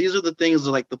is. These are the things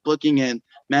like the booking and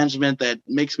management that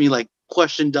makes me like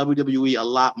question WWE a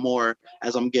lot more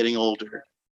as I'm getting older.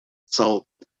 So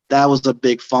that was a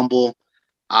big fumble.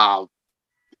 All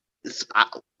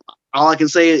I can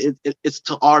say is it's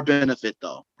to our benefit,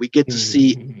 though. We get to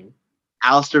see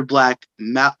Aleister Black.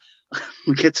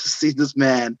 We get to see this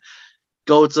man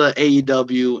go to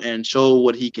AEW and show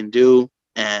what he can do,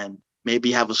 and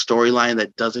maybe have a storyline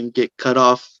that doesn't get cut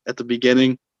off at the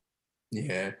beginning.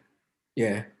 Yeah.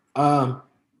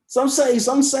 Some say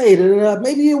that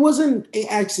maybe it wasn't an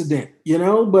accident,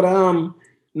 but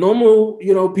normal,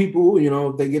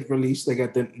 people, they get released, they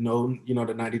got the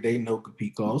the 90-day no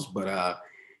compete clause. But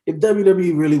if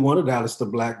WWE really wanted Aleister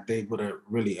Black, they would have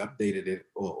really updated it,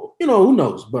 or who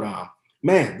knows. But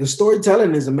man, the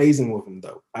storytelling is amazing with him,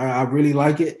 though. I really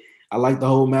like it. I like the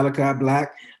whole Malakai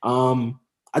Black.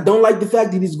 I don't like the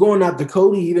fact that he's going after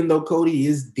Cody, even though Cody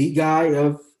is the guy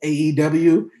of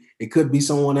AEW. It could be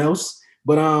someone else.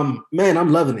 But man,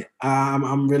 I'm loving it.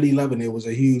 I'm really loving it. It was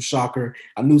a huge shocker.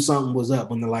 I knew something was up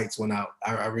when the lights went out.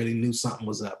 I really knew something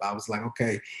was up. I was like,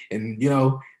 okay. And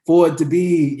for it to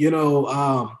be,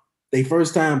 they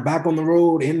first time back on the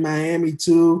road in Miami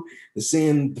too, to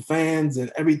seeing the fans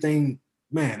and everything,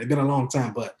 man, it's been a long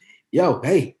time. But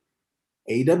hey,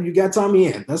 AEW got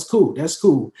Tommy in. That's cool.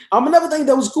 Another thing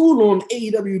that was cool on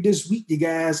AEW this week, you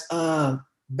guys,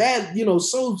 bad,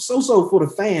 so for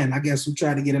the fan, I guess, who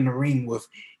tried to get in the ring with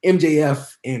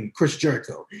MJF and Chris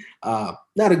Jericho.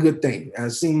 Not a good thing.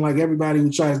 It seemed like everybody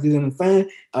who tries to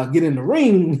get in the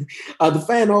ring, the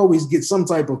fan always gets some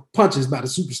type of punches by the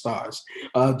superstars.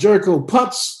 Jericho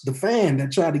punched the fan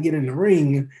that tried to get in the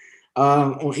ring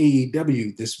on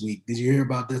AEW this week. Did you hear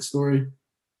about that story?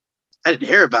 I didn't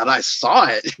hear about it. I saw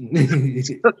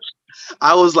it.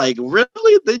 I was like,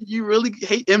 really? Did you really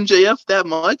hate MJF that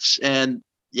much? And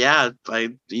yeah,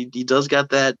 he does got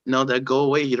that, that go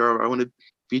away heat, or I want to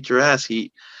beat your ass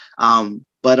heat.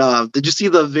 But did you see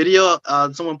the video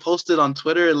someone posted on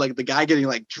Twitter, like the guy getting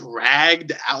like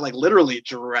dragged out, like literally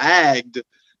dragged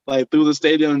like through the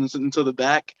stadium into the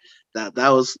back? That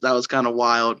was kind of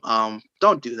wild.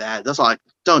 Don't do that. That's all.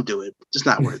 Don't do it. It's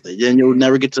not worth it. And you'll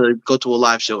never get to go to a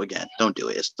live show again. Don't do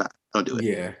it. Don't do it.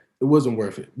 Yeah, it wasn't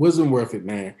worth it. Wasn't worth it,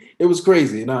 man. It was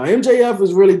crazy. Now MJF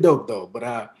is really dope though, but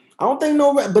I don't think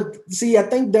but see, I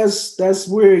think that's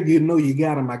where you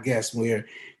got him, I guess, where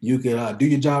you could do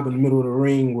your job in the middle of the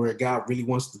ring where a guy really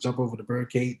wants to jump over the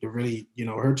barricade to really,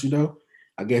 hurt you though.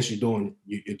 I guess you're doing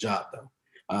your job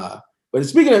though. But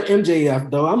speaking of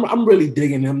MJF, though, I'm really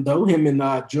digging him, though. Him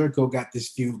and Jericho got this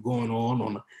feud going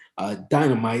on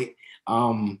Dynamite.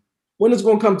 When is it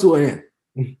going to come to an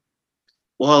end?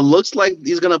 Well, it looks like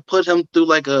he's going to put him through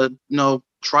like a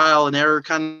trial and error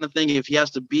kind of thing. If he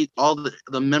has to beat all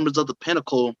the members of the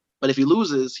Pinnacle, but if he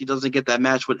loses, he doesn't get that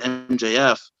match with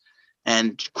MJF.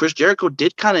 And Chris Jericho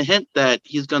did kind of hint that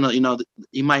he's going to,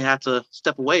 he might have to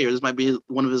step away, or this might be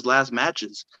one of his last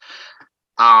matches.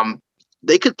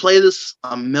 They could play this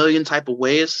a million type of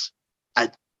ways.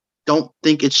 I don't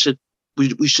think it should.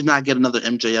 We should not get another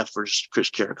MJF versus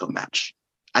Chris Jericho match.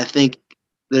 I think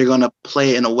they're going to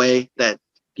play in a way that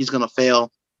he's going to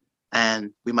fail,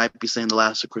 and we might be seeing the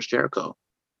last of Chris Jericho.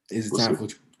 Is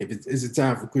it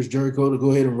time for Chris Jericho to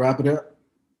go ahead and wrap it up?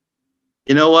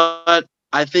 You know what?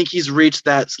 I think he's reached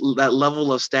that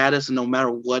level of status, and no matter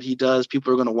what he does,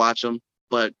 people are going to watch him.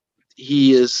 But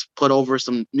he is put over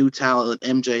some new talent,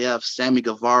 MJF, Sammy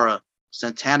Guevara,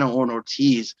 Santana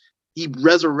Ortiz. He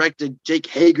resurrected Jake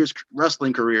Hager's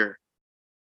wrestling career.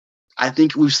 I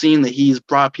think we've seen that he's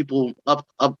brought people up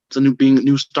to being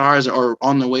new stars or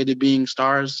on their way to being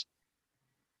stars.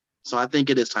 So I think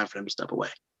it is time for him to step away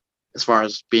as far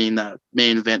as being that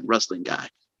main event wrestling guy.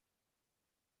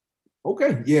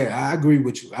 Okay, yeah, I agree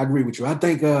with you. I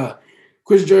think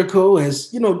Chris Jericho has,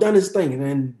 done his thing.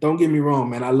 And don't get me wrong,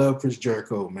 man. I love Chris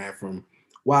Jericho, man, from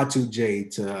Y2J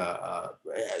to,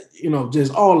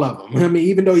 just all of them. I mean,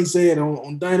 even though he said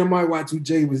on Dynamite,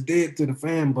 Y2J was dead to the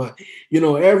fan, but,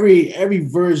 every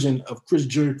version of Chris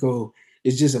Jericho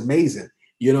is just amazing.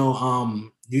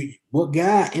 What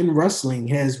guy in wrestling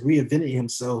has reinvented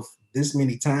himself this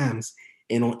many times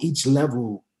and on each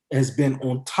level has been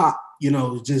on top,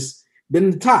 just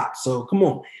been the top. So come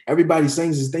on, everybody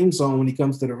sings his theme song when he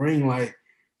comes to the ring. Like,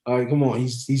 all right, come on,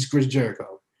 he's Chris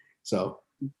Jericho. So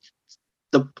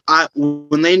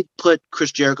when they put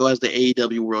Chris Jericho as the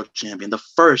AEW World Champion, the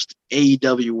first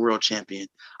AEW World Champion,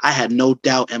 I had no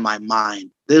doubt in my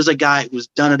mind. There's a guy who's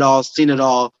done it all, seen it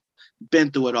all,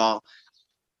 been through it all.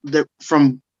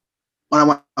 From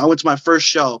when I went to my first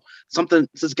show,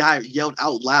 this guy yelled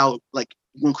out loud, like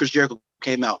when Chris Jericho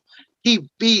came out. He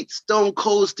beat Stone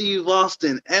Cold Steve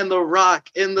Austin and The Rock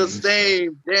in the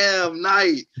same damn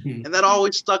night. And that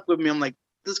always stuck with me. I'm like,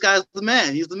 this guy's the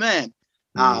man. He's the man.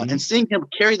 And seeing him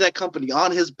carry that company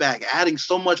on his back, adding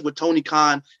so much with Tony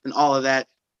Khan and all of that,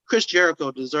 Chris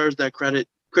Jericho deserves that credit.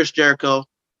 Chris Jericho,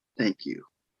 thank you.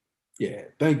 Yeah,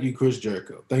 thank you, Chris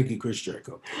Jericho. But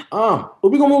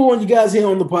we're gonna move on, you guys, here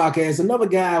on the podcast. Another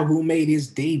guy who made his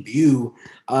debut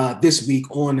this week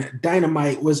on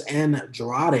Dynamite was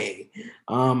Andrade.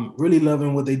 Really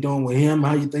loving what they're doing with him.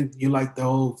 How you like the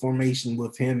whole formation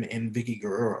with him and Vicky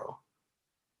Guerrero?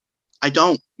 I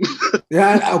don't.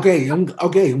 Yeah, okay.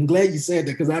 I'm glad you said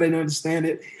that because I didn't understand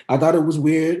it. I thought it was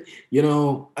weird.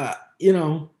 I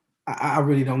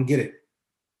really don't get it.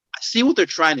 I see what they're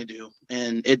trying to do,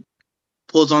 and it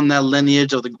pulls on that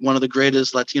lineage of one of the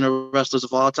greatest Latino wrestlers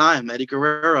of all time, Eddie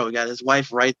Guerrero. He got his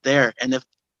wife right there. And if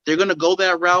they're going to go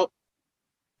that route,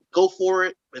 go for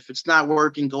it. If it's not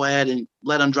working, go ahead and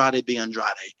let Andrade be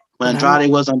Andrade. When Andrade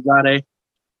was Andrade,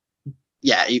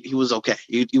 yeah, he was okay.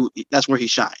 That's where he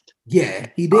shined. Yeah,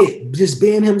 he did. Just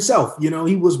being himself.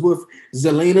 He was with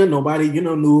Zelina. Nobody,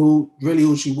 knew really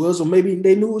who she was, or maybe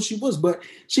they knew who she was, but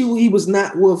he was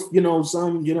not with,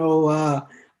 some,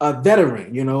 a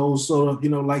veteran, sort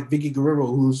of, like Vicky Guerrero,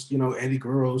 who's, Eddie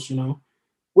Guerrero's,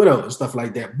 widow and stuff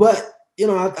like that. But,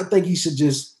 I think he should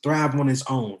just thrive on his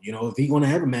own. If he's going to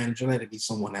have a manager, let it be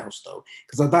someone else, though.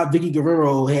 Because I thought Vicky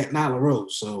Guerrero had Nyla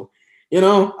Rose. So,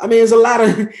 it's a lot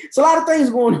of things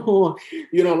going on.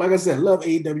 Like I said, love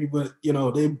AEW, but,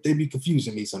 they be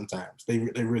confusing me sometimes. They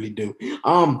really do.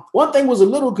 One thing was a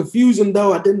little confusing,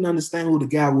 though. I didn't understand who the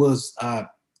guy was.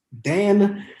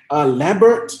 Dan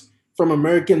Lambert from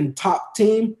American Top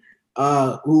Team,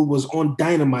 who was on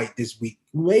Dynamite this week,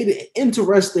 made an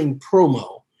interesting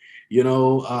promo.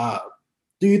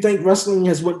 Do you think wrestling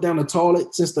has went down the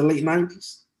toilet since the late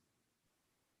 90s?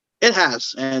 It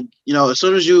has. And, as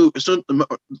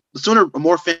sooner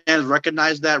more fans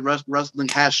recognize that wrestling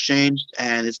has changed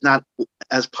and it's not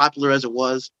as popular as it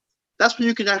was, that's when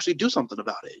you can actually do something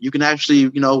about it. You can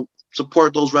actually,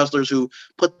 support those wrestlers who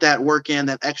put that work in,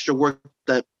 that extra work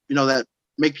that, that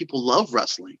make people love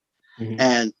wrestling. Mm-hmm.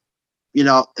 And,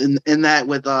 in that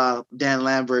with Dan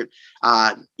Lambert,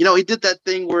 he did that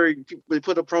thing where they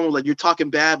put a promo like you're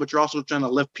talking bad, but you're also trying to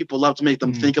lift people up to make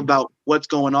them think about what's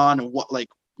going on and what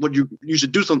you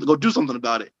should do something, go do something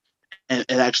about it. And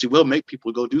it actually will make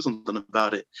people go do something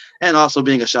about it. And also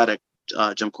being a shot at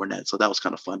Jim Cornette. So that was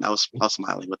kind of fun. I was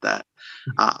smiling with that.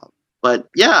 But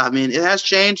yeah, it has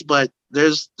changed, but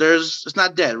it's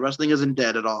not dead. Wrestling isn't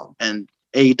dead at all. And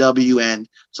AEW and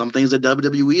some things that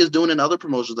WWE is doing and other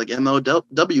promotions like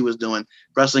MLW is doing,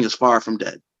 wrestling is far from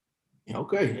dead.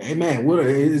 Okay. Hey, man,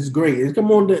 it's great.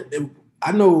 Come on.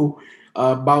 I know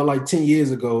about like 10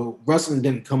 years ago, wrestling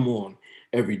didn't come on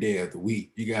every day of the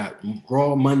week. You got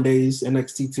Raw Mondays,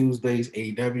 NXT Tuesdays,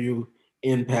 AEW,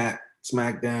 Impact,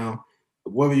 SmackDown.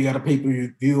 Whether you got a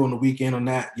pay-per-view on the weekend or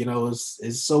not,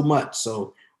 it's so much.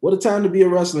 So what a time to be a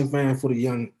wrestling fan for the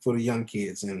young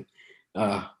kids, and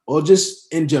or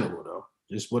just in general though.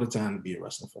 Just what a time to be a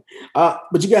wrestling fan.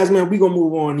 But you guys, man, we're gonna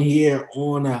move on here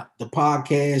on the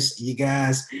podcast. You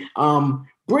guys,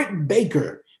 Britt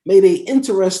Baker made an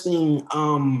interesting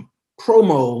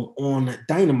promo on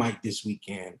Dynamite this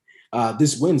weekend,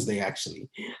 this Wednesday actually.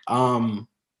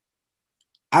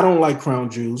 I don't like Crown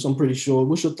Jewels. I'm pretty sure.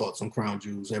 What's your thoughts on Crown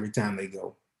Jewels every time they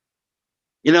go?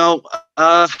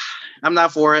 I'm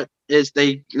not for it.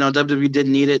 WWE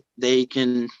didn't need it. They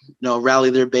can, rally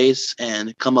their base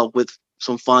and come up with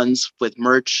some funds with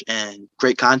merch and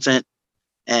great content.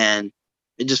 And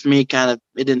it just it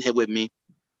didn't hit with me.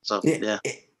 So yeah.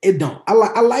 It don't.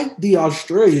 I like the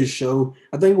Australia show.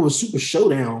 I think it was Super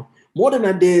Showdown more than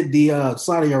I did the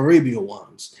Saudi Arabia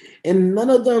ones. And none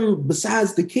of them,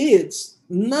 besides the kids,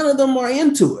 none of them are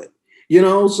into it.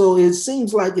 So it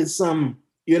seems like it's some,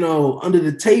 under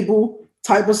the table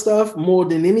type of stuff more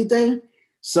than anything.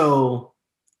 So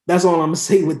that's all I'm gonna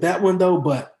say with that one though.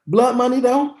 But Blood Money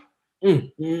though.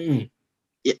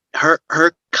 Yeah,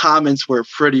 her comments were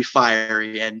pretty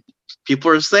fiery, and people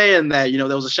are saying that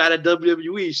there was a shot at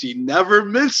WWE. She never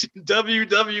mentioned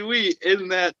WWE in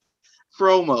that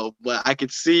promo, but I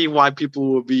could see why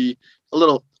people would be a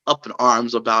little up in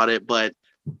arms about it. But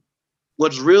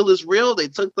what's real is real. They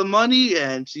took the money,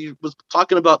 and she was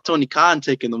talking about Tony Khan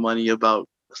taking the money about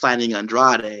signing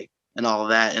Andrade and all of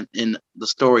that in the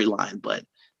storyline. But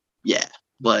yeah,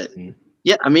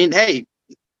 I mean, hey,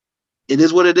 it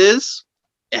is what it is.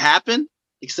 It happened.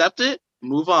 Accept it.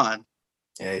 Move on.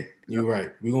 Hey, you're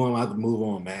right. We're going to have to move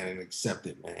on, man, and accept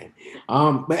it, man.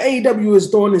 But AEW is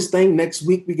doing this thing. Next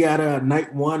week, we got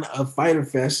night one of Fyter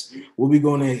Fest, where we're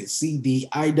going to see the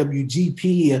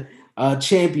IWGP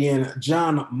champion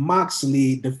Jon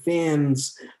Moxley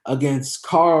defends against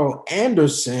Carl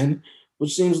Anderson,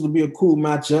 which seems to be a cool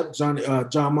matchup.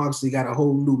 Jon Moxley got a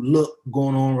whole new look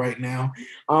going on right now.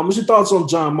 What's your thoughts on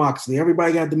Jon Moxley?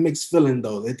 Everybody got the mixed feeling,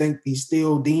 though. They think he's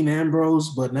still Dean Ambrose,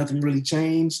 but nothing really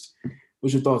changed.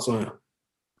 What's your thoughts on him?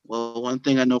 Well, one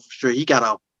thing I know for sure, he got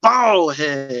a bald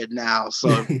head now. So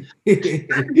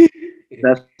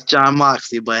that's Jon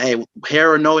Moxley. But hey,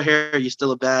 hair or no hair, he's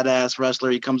still a badass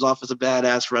wrestler. He comes off as a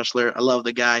badass wrestler. I love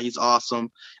the guy. He's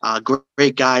awesome.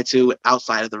 Great guy, too,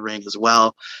 outside of the ring as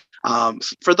well.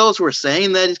 For those who are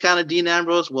saying that he's kind of Dean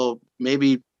Ambrose, well,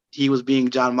 maybe he was being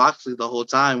Jon Moxley the whole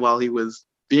time while he was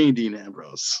being Dean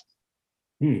Ambrose.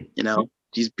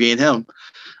 He's being him.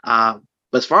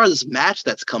 But as far as this match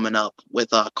that's coming up with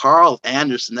Carl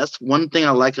Anderson, that's one thing I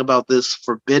like about this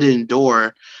Forbidden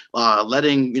Door,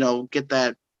 letting, get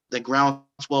that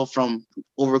groundswell from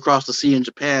over across the sea in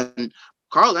Japan.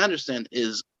 Carl Anderson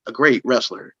is a great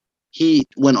wrestler. He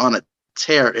went on a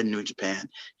tear in New Japan.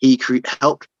 He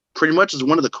helped pretty much as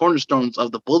one of the cornerstones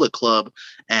of the Bullet Club,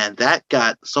 and that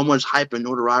got so much hype and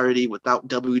notoriety without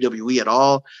WWE at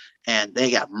all. And they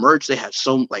got merch. They had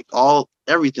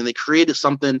everything. They created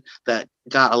something that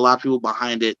got a lot of people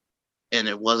behind it, and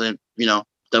it wasn't,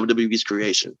 WWE's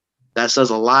creation. That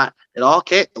says a lot. It all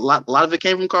came. A lot of it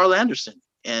came from Carl Anderson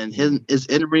and his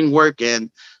in-ring work and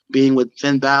being with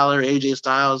Finn Balor, AJ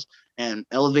Styles, and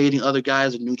elevating other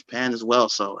guys in New Japan as well.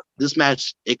 So this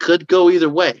match, it could go either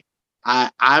way. I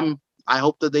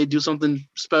hope that they do something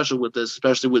special with this,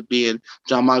 especially with being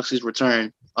Jon Moxley's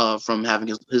return from having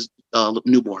his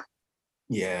newborn.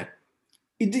 Yeah.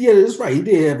 Yeah, that's right. He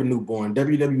did have a newborn.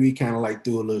 WWE kind of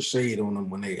threw a little shade on him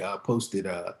when they posted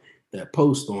that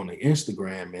post on the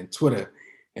Instagram and Twitter,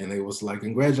 and they was like,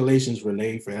 "Congratulations,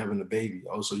 Renee, for having a baby."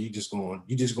 Oh, so you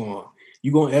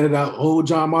gonna edit out old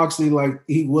Jon Moxley like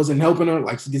he wasn't helping her,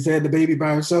 like she just had the baby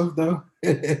by herself though.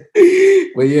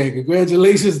 But yeah,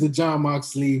 congratulations to Jon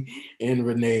Moxley and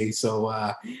Renee. So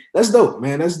that's dope,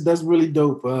 man. That's really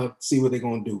dope. See what they're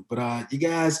gonna do. But you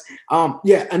guys,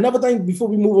 another thing before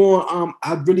we move on,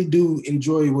 I really do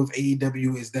enjoy with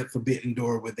AEW is that Forbidden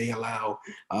Door where they allow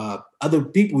other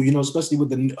people, especially with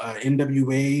the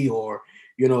NWA or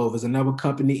if there's another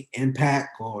company,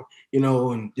 Impact, or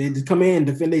and they just come in and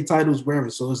defend their titles wherever.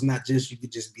 So it's not just you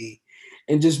could just be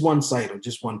in just one site or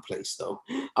just one place though.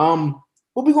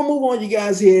 But we're gonna move on, you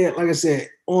guys, here. Like I said,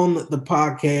 on the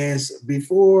podcast,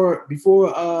 before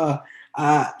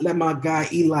let my guy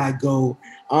Eli go.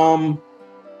 Are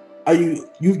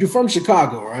you're from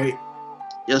Chicago, right?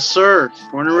 Yes, sir.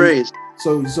 Born and raised.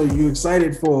 So you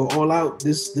excited for All Out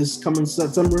this coming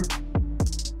September?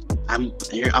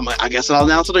 I guess I'll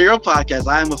announce it on your podcast.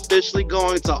 I am officially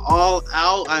going to All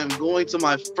Out. I am going to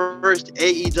my first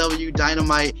AEW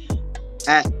Dynamite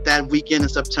at that weekend in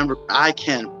September. I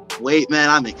can't wait, man.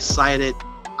 I'm excited.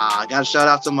 I got to shout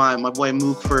out to my boy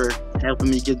Mook for helping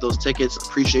me get those tickets.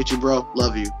 Appreciate you, bro.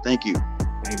 Love you. Thank you.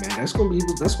 Hey man, that's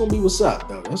gonna be what's up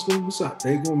though. That's gonna be what's up.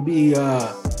 They're gonna be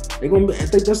I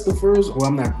think that's the first. Well,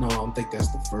 I don't think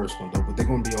that's the first one though. But they're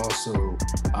gonna be also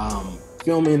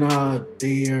filming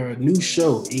their new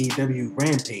show AEW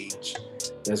Rampage.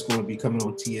 That's gonna be coming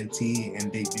on TNT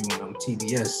and debuting on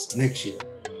TBS next year.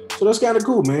 So that's kind of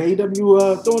cool, man.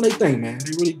 AEW doing their thing, man.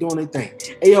 They really doing their thing.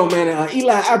 Hey, yo, man,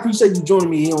 Eli, I appreciate you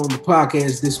joining me here on the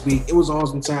podcast this week. It was an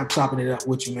awesome time chopping it up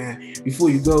with you, man.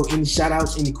 Before you go, any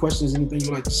shout-outs, any questions, anything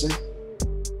you'd like to say?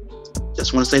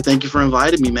 Just want to say thank you for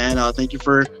inviting me, man. Thank you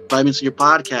for inviting me to your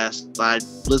podcast. I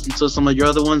listened to some of your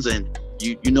other ones, and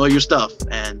you know your stuff,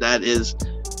 and that is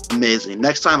amazing.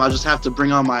 Next time, I'll just have to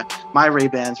bring on my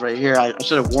Ray-Bans right here. I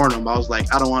should have worn them. I was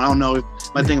like, I don't know if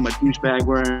my thing, my douchebag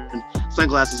wearing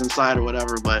sunglasses inside or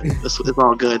whatever, but it's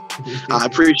all good. I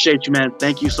appreciate you, man.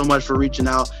 Thank you so much for reaching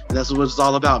out. And that's what it's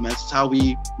all about, man. This is how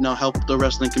we help the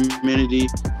wrestling community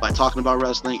by talking about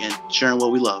wrestling and sharing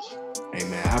what we love. Hey,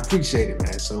 man, I appreciate it,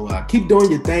 man. So keep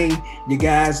doing your thing, you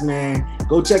guys, man.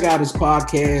 Go check out his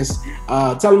podcast.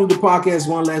 Tell them the podcast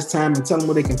one last time and tell them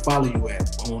where they can follow you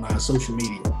at on social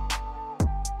media.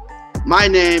 My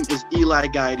name is Eli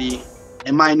Guidey,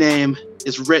 and my name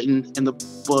is written in the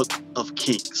Book of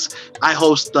Kings. I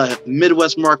host the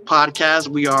Midwest Mark podcast.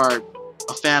 We are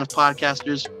a fan of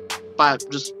podcasters by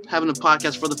just having a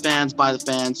podcast for the fans, by the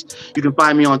fans. You can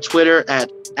find me on Twitter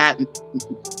at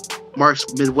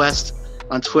Mark's Midwest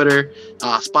on Twitter,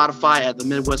 Spotify at the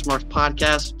Midwest Marks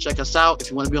Podcast. Check us out.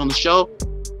 If you want to be on the show,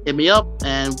 hit me up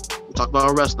and we'll talk about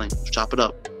our wrestling. Let's chop it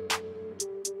up.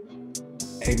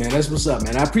 Hey, man, that's what's up,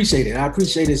 man. I appreciate it. I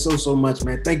appreciate it so much,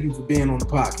 man. Thank you for being on the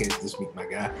podcast this week, my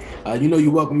guy.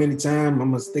 You're welcome anytime. I'm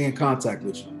going to stay in contact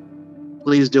with you.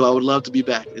 Please do. I would love to be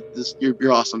back.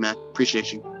 You're awesome, man.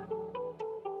 Appreciate you.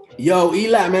 Yo,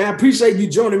 Eli, man, I appreciate you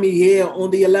joining me here on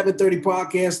the 1130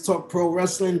 podcast, Talk Pro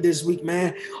Wrestling this week,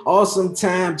 man. Awesome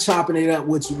time chopping it up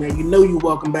with you, man. You're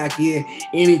welcome back here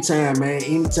anytime, man.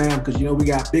 Anytime, because, we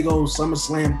got big old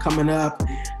SummerSlam coming up.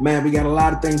 Man, we got a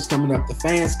lot of things coming up. The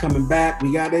fans coming back.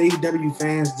 We got AEW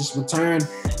fans just returned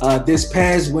this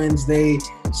past Wednesday.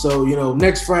 So,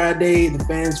 next Friday, the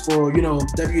fans for,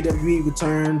 WWE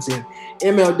returns and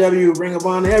MLW, Ring of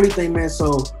Honor, everything, man.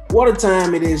 So what a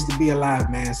time it is to be alive,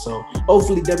 man. So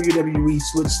hopefully WWE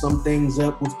switch some things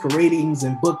up with ratings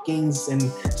and bookings and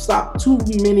stop too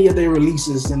many of their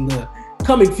releases in the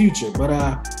coming future. But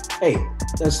hey,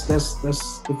 that's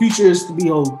the future is to be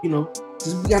old,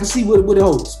 we got to see what it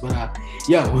holds. But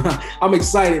I'm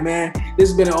excited, man. This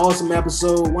has been an awesome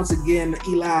episode. Once again,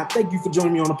 Eli, thank you for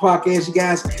joining me on the podcast, you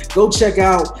guys. Go check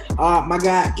out my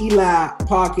guy Eli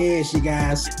podcast, you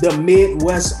guys. The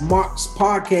Midwest Marks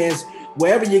podcast,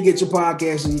 wherever you get your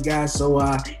podcasts, you guys. So,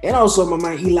 and also my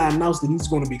man Eli announced that he's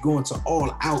going to be going to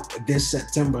All Out this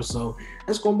September. So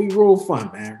that's going to be real fun,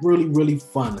 man. Really, really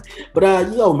fun. But,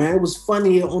 man, it was fun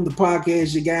here on the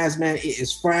podcast, you guys, man. It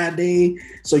is Friday.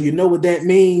 So you know what that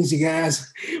means, you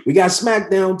guys. We got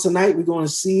SmackDown tonight. We're going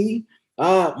to see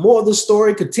more of the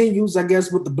story continues, I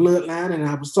guess, with the bloodline. And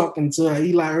I was talking to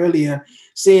Eli earlier,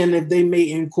 saying if they may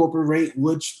incorporate,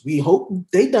 which we hope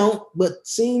they don't, but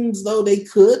seems though they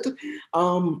could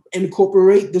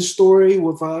incorporate the story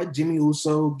with Jimmy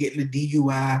Uso getting the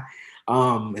DUI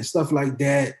and stuff like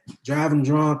that, driving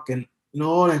drunk and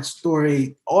all that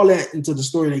story, all that into the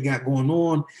story they got going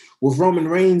on with Roman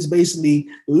Reigns basically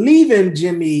leaving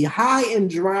Jimmy high and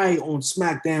dry on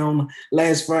SmackDown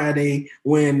last Friday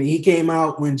when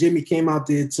Jimmy came out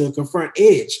there to confront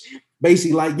Edge.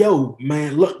 Basically like, yo,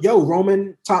 man, look,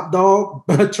 Roman, top dog,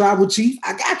 tribal chief,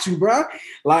 I got you, bro.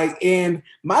 Like, and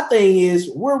my thing is,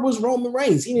 where was Roman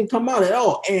Reigns? He didn't come out at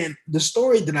all. And the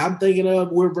story that I'm thinking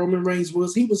of where Roman Reigns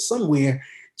was, he was somewhere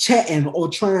chatting or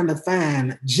trying to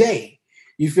find Jay.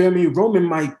 You feel me? Roman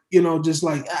might, just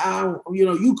like,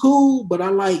 you cool, but I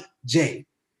like Jay,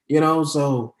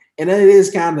 so, and it is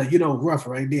kind of, rough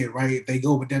right there, right? They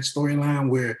go with that storyline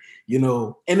where,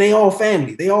 and they all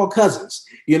family, they all cousins,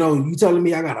 you telling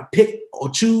me I got to pick or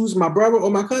choose my brother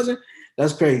or my cousin?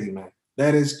 That's crazy, man.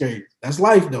 That is crazy. That's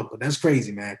life though, but that's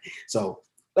crazy, man. So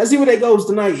let's see where that goes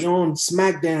tonight on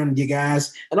SmackDown, you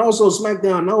guys. And also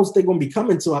SmackDown announced they're going to be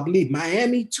coming to, I believe,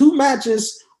 Miami, 2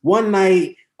 matches, one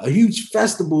night. a huge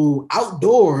festival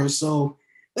outdoors. So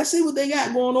let's see what they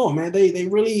got going on, man. They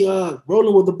really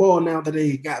rolling with the ball now that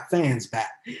they got fans back.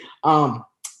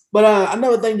 But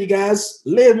another thing, you guys,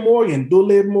 Liv Morgan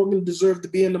deserved to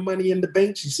be in the Money in the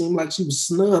Bank. She seemed like she was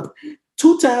snubbed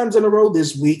 2 times in a row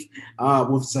this week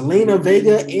with Zelina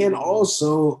Vega and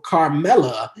also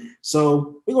Carmella.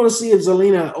 So we're going to see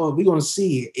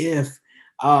if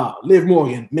Liv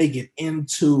Morgan make it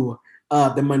into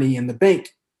the Money in the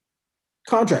Bank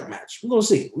contract match. We're going to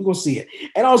see it. We're going to see it.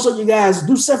 And also, you guys,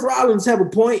 do Seth Rollins have a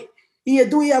point? Yeah,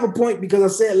 do he have a point? Because I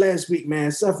said last week,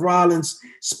 man, Seth Rollins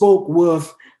spoke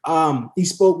with Adam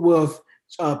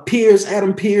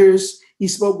Pearce. He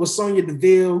spoke with Sonya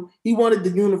Deville. He wanted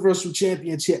the Universal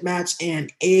Championship match,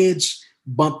 and Edge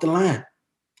bumped the line.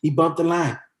 He bumped the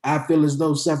line. I feel as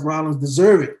though Seth Rollins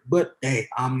deserved it, but hey,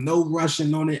 I'm no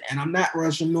rushing on it, and I'm not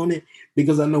rushing on it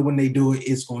because I know when they do it,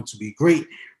 it's going to be great.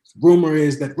 Rumor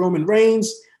is that Roman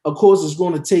Reigns, of course, is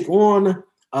going to take on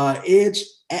Edge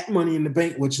at Money in the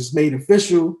Bank, which is made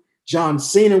official. John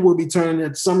Cena will be turning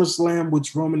at SummerSlam,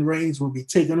 which Roman Reigns will be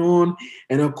taking on.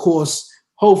 And of course,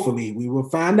 hopefully, we will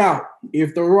find out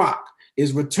if The Rock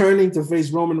is returning to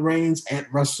face Roman Reigns at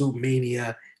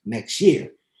WrestleMania next year.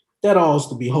 That all is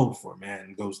to be hoped for, man,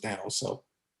 and goes down. So,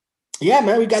 yeah,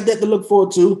 man, we got that to look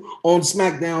forward to on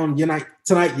SmackDown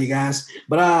tonight, you guys.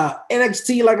 But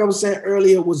NXT, like I was saying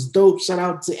earlier, was dope. Shout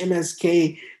out to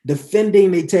MSK defending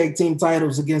their tag team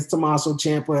titles against Tommaso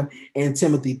Ciampa and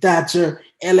Timothy Thatcher.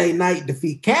 LA Knight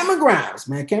defeat Cameron Grimes,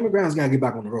 man. Cameron Grimes got to get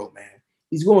back on the road, man.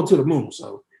 He's going to the moon,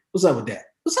 so what's up with that?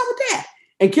 What's up with that?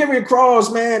 And Karrion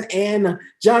Kross, man, and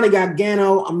Johnny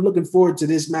Gargano. I'm looking forward to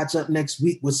this matchup next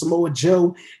week with Samoa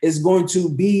Joe is going to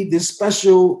be the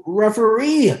special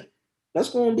referee.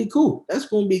 That's going to be cool. That's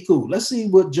going to be cool. Let's see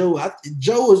what Joe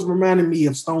is reminding me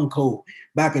of Stone Cold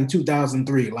back in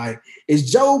 2003. Like,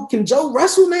 can Joe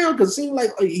wrestle now? Because it seemed like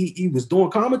he was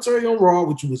doing commentary on Raw,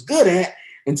 which he was good at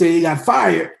until he got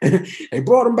fired. They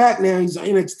brought him back now. He's on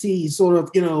NXT, sort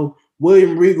of,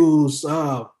 William Regal's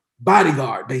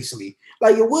bodyguard, basically.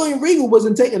 Like, if William Regal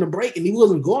wasn't taking a break and he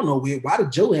wasn't going nowhere, why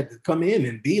did Joe have to come in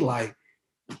and be like,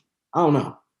 I don't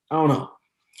know.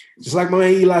 Just like my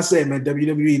man Eli said, man,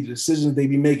 WWE, the decisions they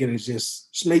be making is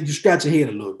just make you scratch your head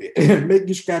a little bit. Make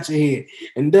you scratch your head.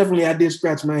 And definitely I did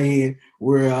scratch my head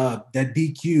where that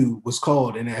DQ was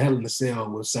called in a Hell in a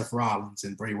Cell with Seth Rollins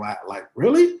and Bray Wyatt. Like,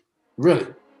 really? Really?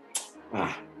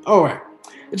 All right.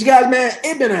 But you guys, man,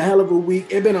 it's been a hell of a week.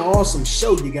 It's been an awesome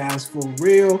show, you guys, for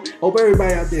real. Hope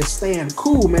everybody out there staying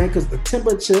cool, man, because the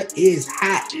temperature is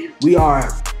hot. We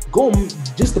are going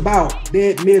just about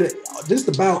in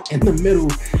the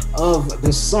middle of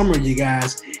the summer, you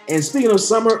guys. And speaking of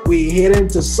summer, we head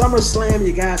into SummerSlam,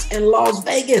 you guys, in Las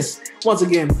Vegas. Once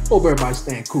again, hope everybody's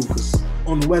staying cool, because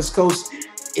on the West Coast,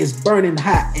 it's burning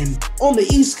hot. And on the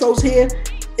East Coast here,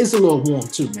 it's a little warm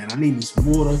too, man. I need me some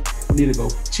water. I need to go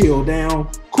chill down,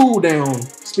 cool down.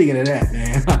 Speaking of that,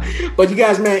 man. But you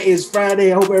guys, man, it's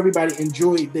Friday. I hope everybody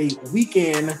enjoyed their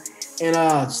weekend.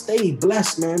 And stay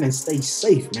blessed, man, and stay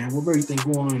safe, man, with everything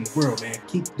going on in the world, man.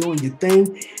 Keep doing your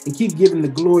thing and keep giving the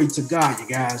glory to God, you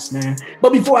guys, man.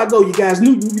 But before I go, you guys,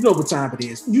 you know what time it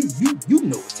is. You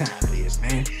know what time it is,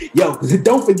 man. Yo,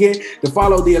 don't forget to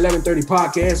follow the 1130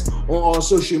 podcast on all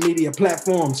social media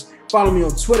platforms. Follow me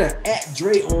on Twitter at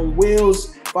Dre on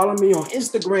Wheels. Follow me on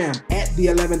Instagram at the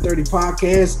 1130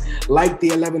 podcast. Like the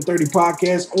 1130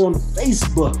 podcast on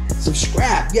Facebook.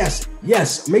 Subscribe. Yes.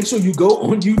 Make sure you go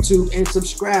on YouTube and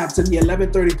subscribe to the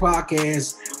 1130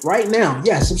 podcast right now.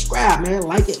 Yeah, subscribe, man.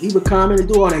 Like it, leave a comment, and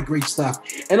do all that great stuff.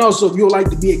 And also, if you would like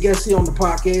to be a guest here on the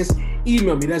podcast,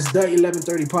 email me. That's the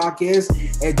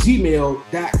 1130podcast at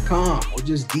gmail.com, or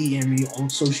just DM me on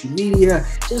social media,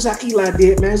 just how Eli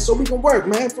did, man, so we can work,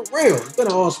 man, for real. It's been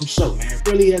an awesome show, man. It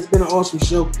really has been an awesome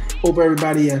show. Hope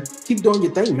everybody keep doing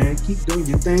your thing, man. Keep doing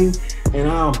your thing. And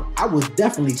I will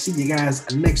definitely see you guys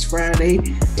next Friday.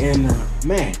 And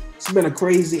man, it's been a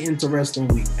crazy, interesting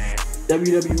week, man.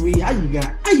 WWE, how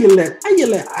you let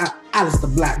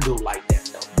Aleister Black go like that,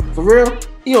 though? For real?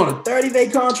 He on a 30-day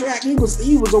contract. He was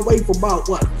away for about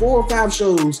 4 or 5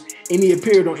 shows, and he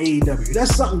appeared on AEW.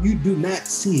 That's something you do not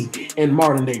see in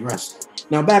modern day wrestling.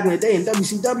 Now, back in the day in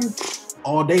WCW,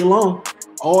 all day long.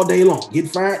 Get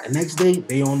fired, the next day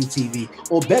they on the TV.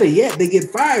 Or better yet, they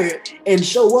get fired and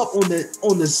show up on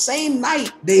the same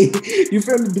night. You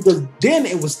feel me? Because then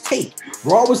it was taped.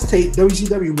 Raw was taped,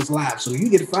 WCW was live. So you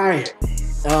get fired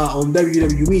on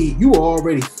WWE, you were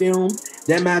already filmed.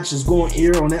 That match is going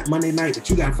air on that Monday night, but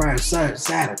you got fired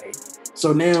Saturday.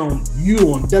 So now you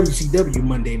on WCW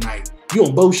Monday night. You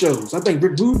on both shows. I think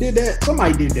Rick Rude did that.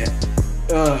 Somebody did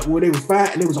that. Where they was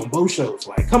fired and it was on both shows.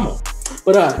 Like, come on.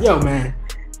 But yo, man,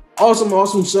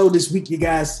 awesome show this week, you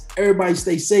guys. Everybody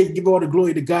stay safe. Give all the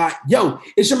glory to God. Yo,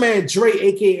 it's your man Dre,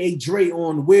 aka Dre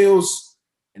on Wheels,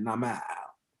 and I'm out.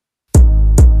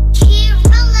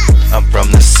 I'm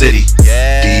from the city,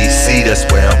 DC, that's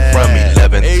where I'm from.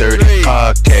 1130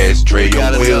 podcast, Dre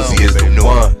on Wheels, he is the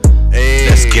one.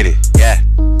 Let's get it, yeah.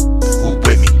 Who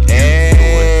with me?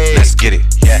 Let's get it,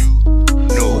 yeah.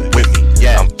 Who with me?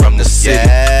 I'm from the city,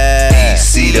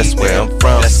 DC, that's where I'm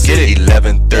from. Let's get it.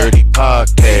 1130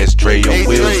 podcast, Dre on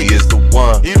Wheels, he is the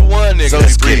one. He the one, nigga. So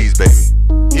he breeze, baby.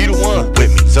 He the one. Who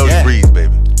with me? So he breeze,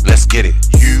 baby. Let's get it.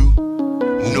 You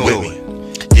with me?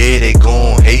 Yeah, they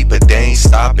gon' hate, but they ain't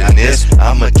stopping this.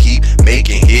 I'ma keep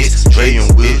making hits. Dre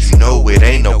and Wills, you know it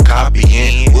ain't no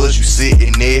copying. Was you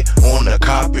sitting there on the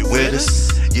carpet with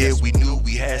us? Yeah, we knew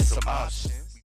we had some options.